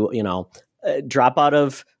to, drop out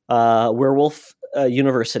of werewolf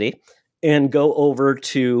university and go over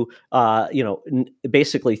to,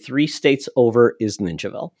 basically 3 states over is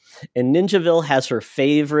Ninjaville. And Ninjaville has her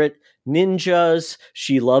favorite ninjas.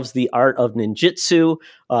 She loves the art of ninjutsu.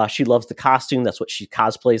 She loves the costume. That's what she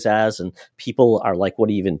cosplays as. And people are like, what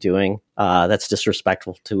are you even doing? That's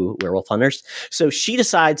disrespectful to werewolf hunters. So she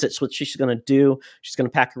decides that's what she's going to do. She's going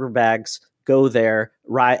to pack up her bags, go there,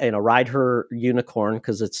 ride her unicorn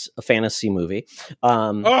because it's a fantasy movie.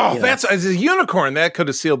 That's as a unicorn. That could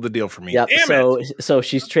have sealed the deal for me. Yep. Damn So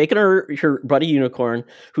she's taking her buddy unicorn,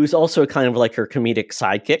 who's also kind of like her comedic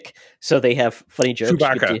sidekick. So they have funny jokes.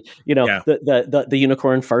 Chewbacca. The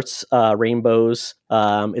unicorn farts rainbows.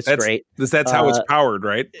 That's great. That's how it's powered,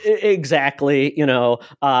 right? Exactly.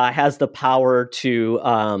 Has the power to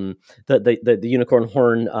the unicorn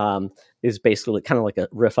horn. Is basically kind of like a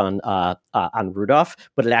riff on Rudolph,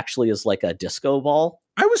 but it actually is like a disco ball.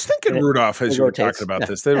 I was thinking Rudolph as you were talking about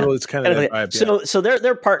this. It's kind of that vibe. So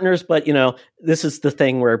they're partners, but this is the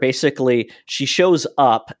thing where basically she shows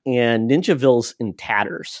up and Ninjaville's in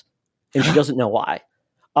tatters, and she doesn't know why.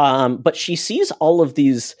 But she sees all of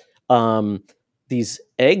these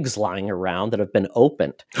eggs lying around that have been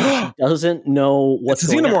opened. She doesn't know what's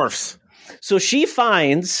going on. Xenomorphs. So she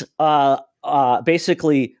finds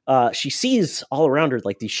she sees all around her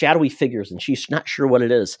like these shadowy figures, and she's not sure what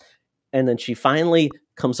it is. And then she finally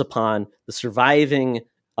comes upon the surviving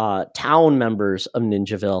town members of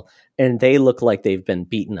Ninjaville, and they look like they've been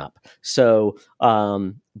beaten up. So,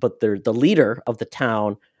 but the leader of the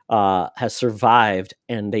town has survived,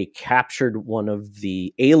 and they captured one of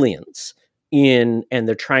the aliens and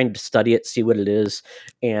they're trying to study it, see what it is,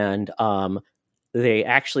 and they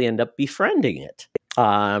actually end up befriending it.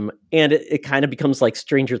 And it kind of becomes like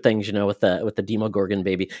Stranger Things, with the Demogorgon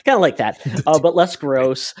baby, kind of like that, but less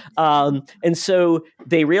gross. And so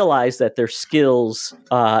they realize that their skills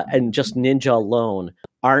and just ninja alone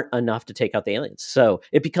aren't enough to take out the aliens. So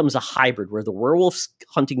it becomes a hybrid where the werewolf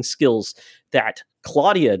hunting skills that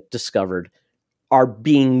Claudia discovered are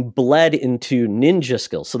being bled into ninja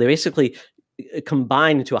skills. So they basically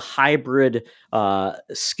combine into a hybrid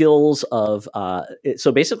skills of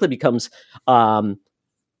so basically becomes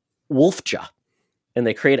Wolfja, and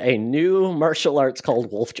they create a new martial arts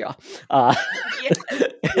called Wolfja.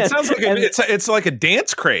 It sounds like it's like a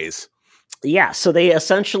dance craze. Yeah, so they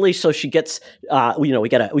essentially she gets we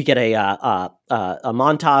get a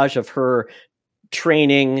montage of her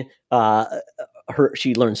training.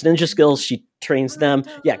 She learns ninja skills. She trains them.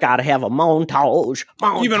 Yeah, gotta have a montage.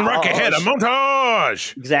 Even rock ahead, a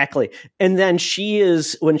montage. Exactly. And then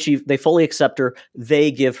they fully accept her,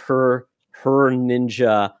 they give her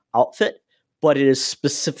ninja outfit, but it is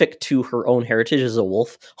specific to her own heritage as a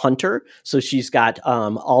wolf hunter. So she's got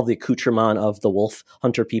all the accoutrement of the wolf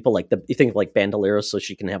hunter people, like you think of like bandoleros, so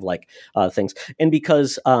she can have like things. And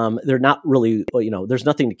because they're not really, there's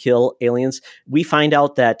nothing to kill aliens, we find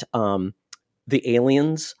out that the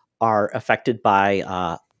aliens are affected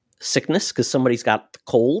by sickness because somebody's got the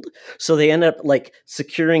cold. So they end up like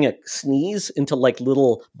securing a sneeze into like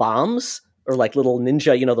little bombs or like little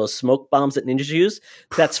ninja, those smoke bombs that ninjas use.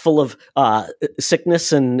 That's full of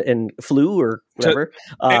sickness and flu or whatever.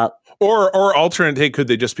 Or alternate take, could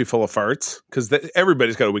they just be full of farts? Because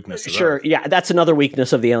everybody's got a weakness. Sure, yeah, that's another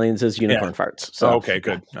weakness of the aliens is unicorn farts. So, okay,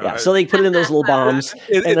 good. So they put it in those little bombs,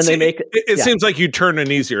 and then they make it. Seems like you turn an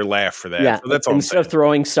easier laugh for that. Yeah, so that's all. Instead of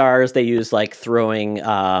throwing stars, they use like throwing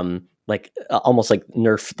almost like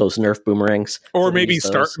Nerf boomerangs, or so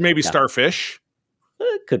maybe starfish.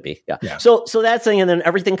 It could be, yeah. So that thing, and then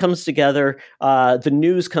everything comes together. The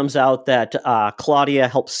news comes out that Claudia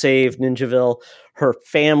helped save Ninjaville. Her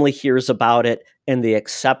family hears about it, and they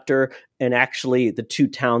accept her. And actually, the two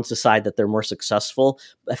towns decide that they're more successful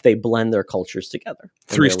if they blend their cultures together.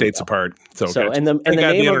 3 states apart. So and the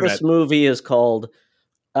name of this movie is called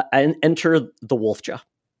Enter the Wolfja.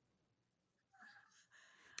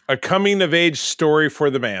 A coming-of-age story for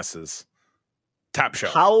the masses. Top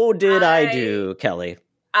shelf. How did I do, Kelly?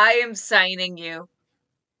 I am signing you.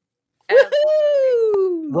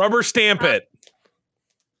 Rubber stamp it.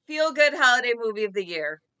 Feel good holiday movie of the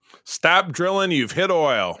year. Stop drilling. You've hit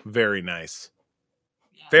oil. Very nice.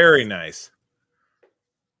 Yes. Very nice.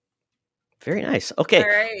 Very nice. Okay.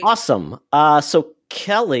 Right. Awesome. So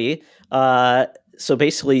Kelly, so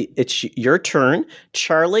basically it's your turn.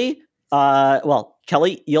 Charlie,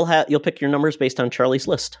 Kelly, you'll pick your numbers based on Charlie's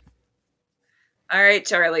list. All right,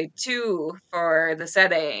 Charlie, 2 for the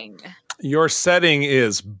setting. Your setting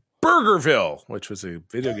is Burgerville, which was a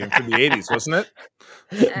video game from the 80s, wasn't it?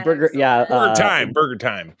 Burger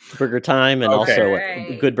Time, and also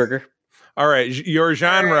a Good Burger. All right, your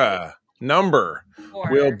genre number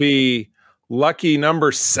 4 will be lucky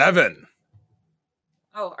number 7.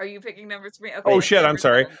 Oh, are you picking numbers for me? Okay. Oh it's shit! I'm number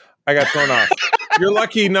sorry. 7. I got thrown off. Your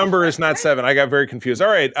lucky number is not 7. I got very confused. All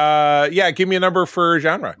right. Yeah. Give me a number for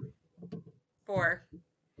genre. 4.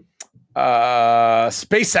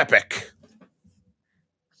 Space epic.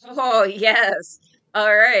 Oh yes.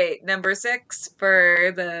 All right. Number 6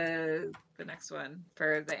 for the next one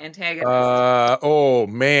for the antagonist. Oh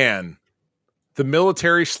man, the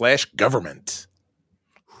military / government.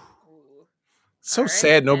 Ooh. So All right,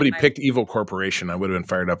 sad nobody and my- picked Evil Corporation. I would have been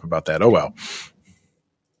fired up about that. Oh well.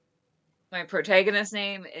 My protagonist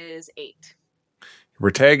name is 8.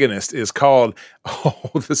 Protagonist is called, oh,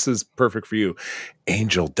 this is perfect for you,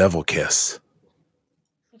 Angel Devil Kiss.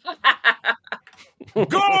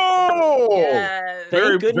 Go! Yes.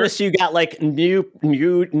 Thank goodness you got like new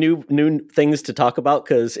things to talk about,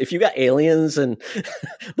 because if you got aliens and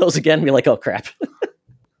those again, be like, oh crap.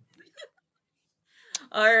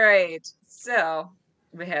 All right. So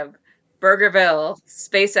we have Burgerville,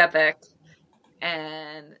 Space Epic,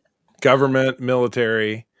 and Government,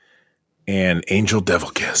 military, and Angel Devil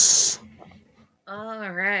Kiss.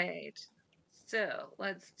 all right. So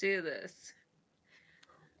let's do this.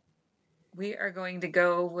 We are going to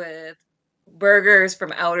go with Burgers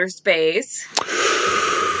from Outer Space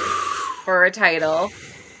for a title.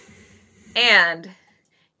 And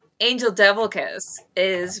Angel Devil Kiss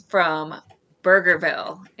is from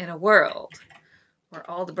Burgerville in a world where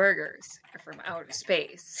all the burgers are from outer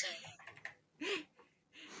space.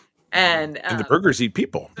 And the burgers eat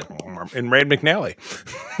people. In Rand McNally.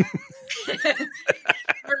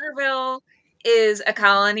 Burgerville is a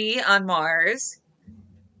colony on Mars.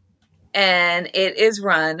 And it is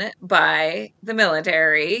run by the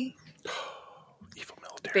military. Evil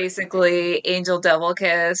military. Basically, Angel Devil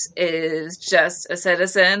Kiss is just a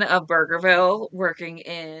citizen of Burgerville working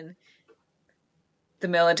in the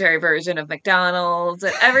military version of McDonald's,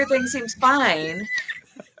 and everything seems fine.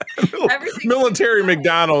 Military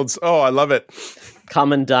McDonald's. Oh, I love it.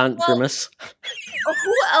 Commandant Grimace.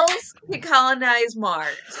 Who else can colonize Mars?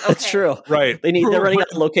 Okay. That's true. Right. They're running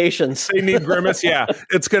out of locations. They need Grimace. Yeah.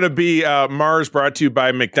 It's going to be Mars brought to you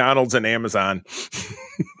by McDonald's and Amazon.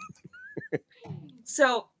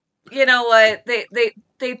 So, you know what?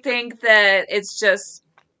 They think that it's just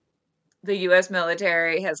the U.S.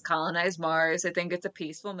 military has colonized Mars. They think it's a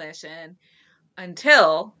peaceful mission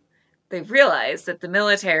until they realize that the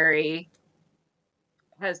military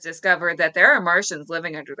has discovered that there are Martians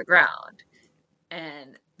living under the ground.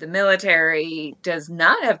 And the military does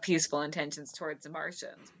not have peaceful intentions towards the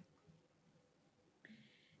Martians.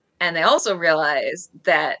 And they also realize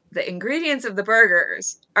that the ingredients of the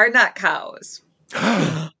burgers are not cows.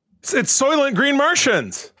 It's Soylent Green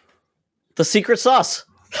Martians. The secret sauce.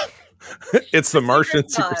 It's the Martian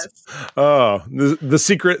secret. Oh, the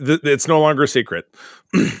secret. It's no longer a secret.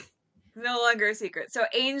 No longer a secret. So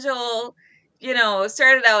Angel,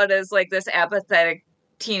 started out as like this apathetic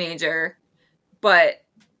teenager, but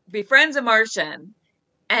befriends a Martian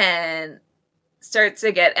and starts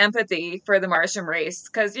to get empathy for the Martian race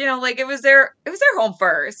because it was their home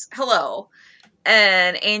first. Hello.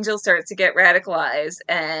 And Angel starts to get radicalized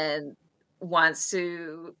and wants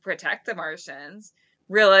to protect the Martians,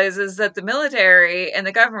 realizes that the military and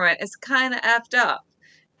the government is kind of effed up.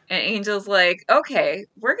 And Angel's like, okay,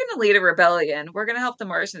 we're going to lead a rebellion. We're going to help the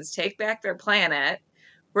Martians take back their planet.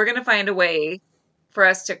 We're going to find a way for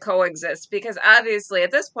us to coexist because obviously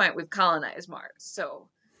at this point we've colonized Mars. So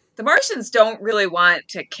the Martians don't really want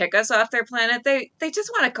to kick us off their planet. They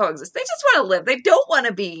just want to coexist. They just want to live. They don't want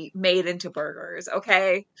to be made into burgers,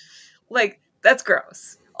 okay? Like, that's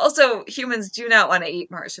gross. Also, humans do not want to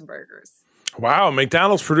eat Martian burgers. Wow,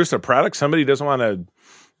 McDonald's produced a product somebody doesn't want to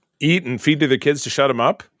eat and feed to their kids to shut them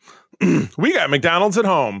up? We got McDonald's at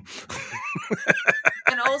home.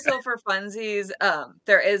 And also for funsies,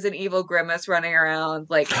 there is an evil Grimace running around,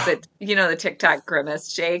 like the TikTok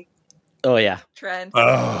Grimace Jake. Oh yeah, trend.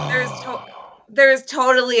 Oh. There's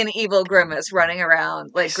totally an evil Grimace running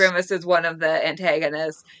around. Like Grimace is one of the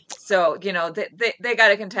antagonists, so they got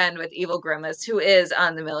to contend with evil Grimace, who is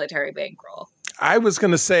on the military bankroll. I was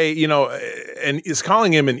going to say, and is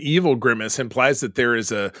calling him an evil Grimace implies that there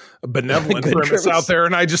is a benevolent Grimace out there,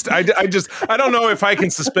 and I don't know if I can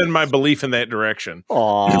suspend my belief in that direction.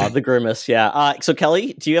 Aw, the Grimace, yeah. So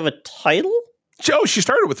Kelly, do you have a title? Oh, she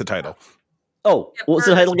started with the title. Oh, Yep, what was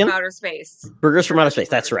the title again? Outer Space. Burgers from Outer Space.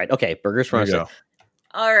 That's right. Okay, Burgers from Outer Space.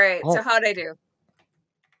 All right. So how'd I do?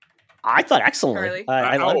 I thought excellently.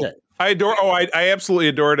 I loved it. I absolutely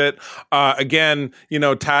adored it. Again,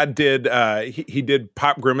 Todd did, he did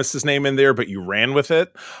pop Grimace's name in there, but you ran with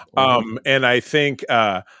it. And I think,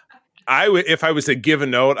 if I was to give a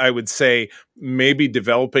note, I would say maybe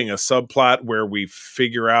developing a subplot where we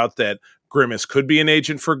figure out that Grimace could be an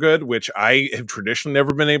agent for good, which I have traditionally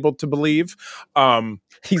never been able to believe.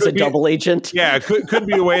 He's a double agent. Yeah, could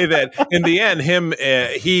be a way that in the end,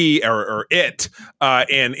 he or it,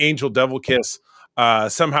 and Angel Devil Kiss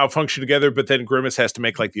somehow function together, but then Grimace has to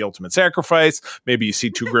make like the ultimate sacrifice. Maybe you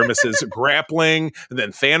see two Grimaces grappling, and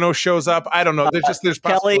then Thanos shows up. I don't know. There's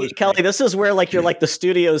Kelly, this is where like you're like the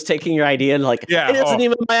studio's taking your idea and like, it isn't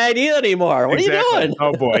even my idea anymore. What are you doing?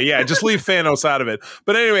 Oh boy, yeah, just leave Thanos out of it.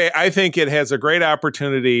 But anyway, I think it has a great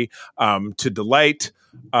opportunity to delight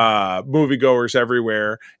moviegoers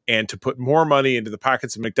everywhere and to put more money into the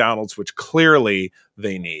pockets of McDonald's, which clearly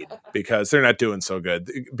they need because they're not doing so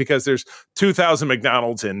good, because there's 2,000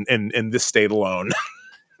 McDonald's in this state alone.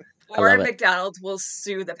 Or McDonald's will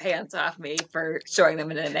sue the pants off me for showing them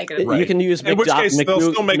in a negative light. You can use in which case they'll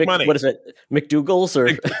still make money. What is it? McDougal's or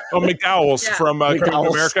McDowell's from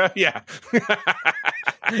McDowell's. America? Yeah.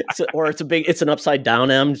 It's an upside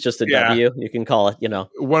down M, just a W. You can call it,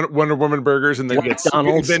 Wonder Woman burgers, and then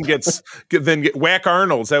McDonald's. get Whack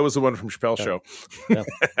Arnold's. That was the one from Chappelle's show. Yeah.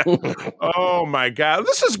 Oh my God,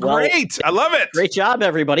 this is great! I love it. Great job,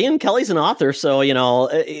 everybody. And Kelly's an author, so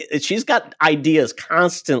she's got ideas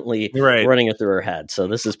constantly running it through her head. So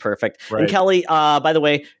this is perfect. Right. And Kelly, by the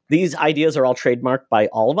way, these ideas are all trademarked by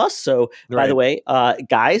all of us. So by the way,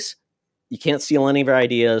 guys, you can't steal any of our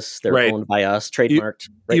ideas. They're owned by us, trademarked.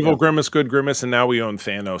 Evil Grimace, good Grimace, and now we own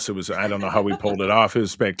Thanos. I don't know how we pulled it off. It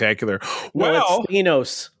was spectacular. Well, it's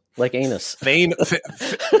Thanos, like anus.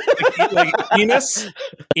 Like Enos?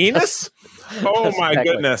 Enos? Oh, yes, my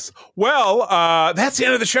goodness. Well, that's the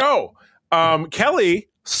end of the show. Kelly,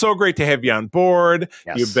 so great to have you on board.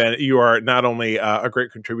 Yes. You are not only a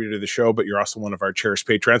great contributor to the show, but you're also one of our cherished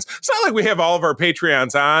patrons. It's not like we have all of our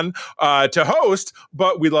Patreons on to host,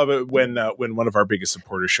 but we love it when one of our biggest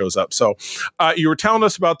supporters shows up. So you were telling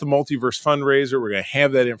us about the Multiverse fundraiser. We're going to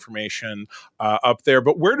have that information up there.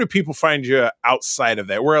 But where do people find you outside of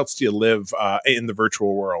that? Where else do you live in the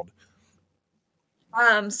virtual world?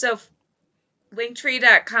 So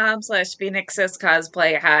linktree.com/Phoenix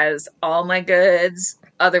Cosplay has all my goods.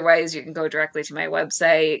 Otherwise, you can go directly to my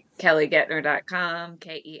website, kellygetner.com,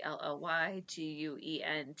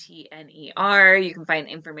 KELLYGUENTNER. You can find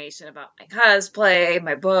information about my cosplay,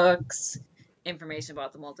 my books, information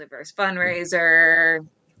about the Multiverse fundraiser,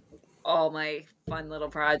 all my fun little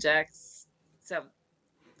projects. So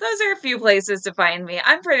those are a few places to find me.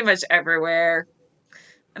 I'm pretty much everywhere.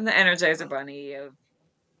 I'm the Energizer Bunny of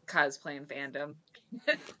cosplay and fandom.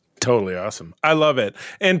 Totally awesome. I love it.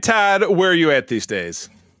 And Todd, where are you at these days?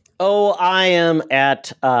 Oh, I am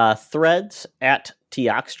at Threads, at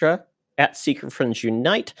Teoxtra, at Secret Friends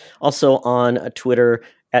Unite. Also on Twitter,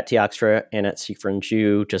 at Teoxtra and at Secret Friends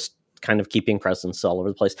U, just kind of keeping presence all over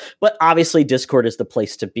the place. But obviously Discord is the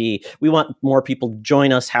place to be. We want more people to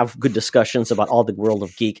join us, have good discussions about all the world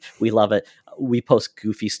of geek. We love it. We post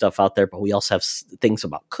goofy stuff out there, but we also have things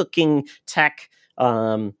about cooking, tech,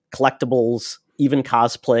 collectibles, even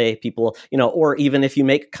cosplay, people, or even if you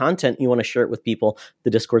make content, you want to share it with people, the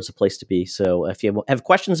Discord's a place to be. So if you have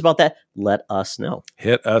questions about that, let us know.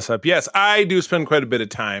 Hit us up. Yes, I do spend quite a bit of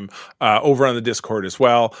time over on the Discord as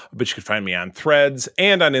well, but you can find me on Threads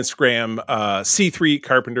and on Instagram, C3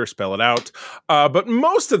 Carpenter, spell it out. But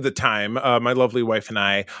most of the time, my lovely wife and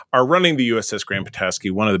I are running the USS Grand Petoskey,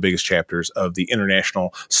 one of the biggest chapters of the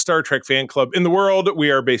International Star Trek Fan Club in the world. We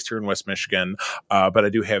are based here in West Michigan, but I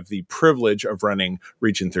do have the privilege of running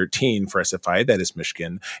Region 13 for SFI, that is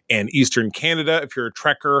Michigan, and Eastern Canada. If you're a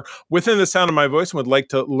Trekker within the sound of my voice and would like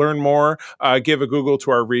to learn more, give a Google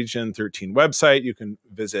to our Region 13 website. You can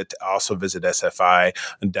also visit sfi.org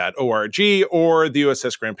or the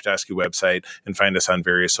USS Grand Petoskey website and find us on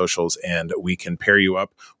various socials, and we can pair you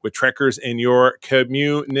up with Trekkers in your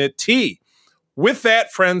community. With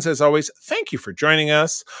that, friends, as always, thank you for joining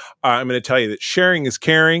us. I'm going to tell you that sharing is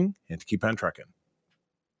caring, and to keep on trucking.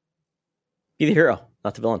 Be the hero,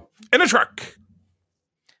 not the villain. In a truck.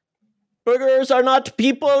 Burgers are not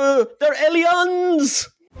people, they're aliens!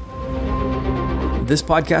 This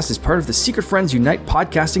podcast is part of the Secret Friends Unite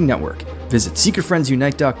podcasting network. Visit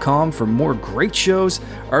secretfriendsunite.com for more great shows,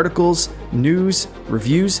 articles, news,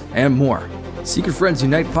 reviews, and more. Secret Friends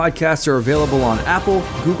Unite podcasts are available on Apple,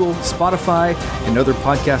 Google, Spotify, and other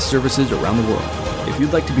podcast services around the world. If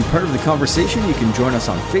you'd like to be part of the conversation, you can join us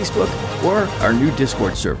on Facebook or our new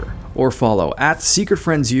Discord server, or follow at Secret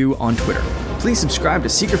Friends U on Twitter. Please subscribe to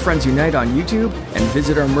Secret Friends Unite on YouTube and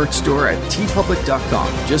visit our merch store at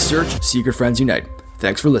tpublic.com. Just search Secret Friends Unite.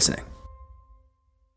 Thanks for listening.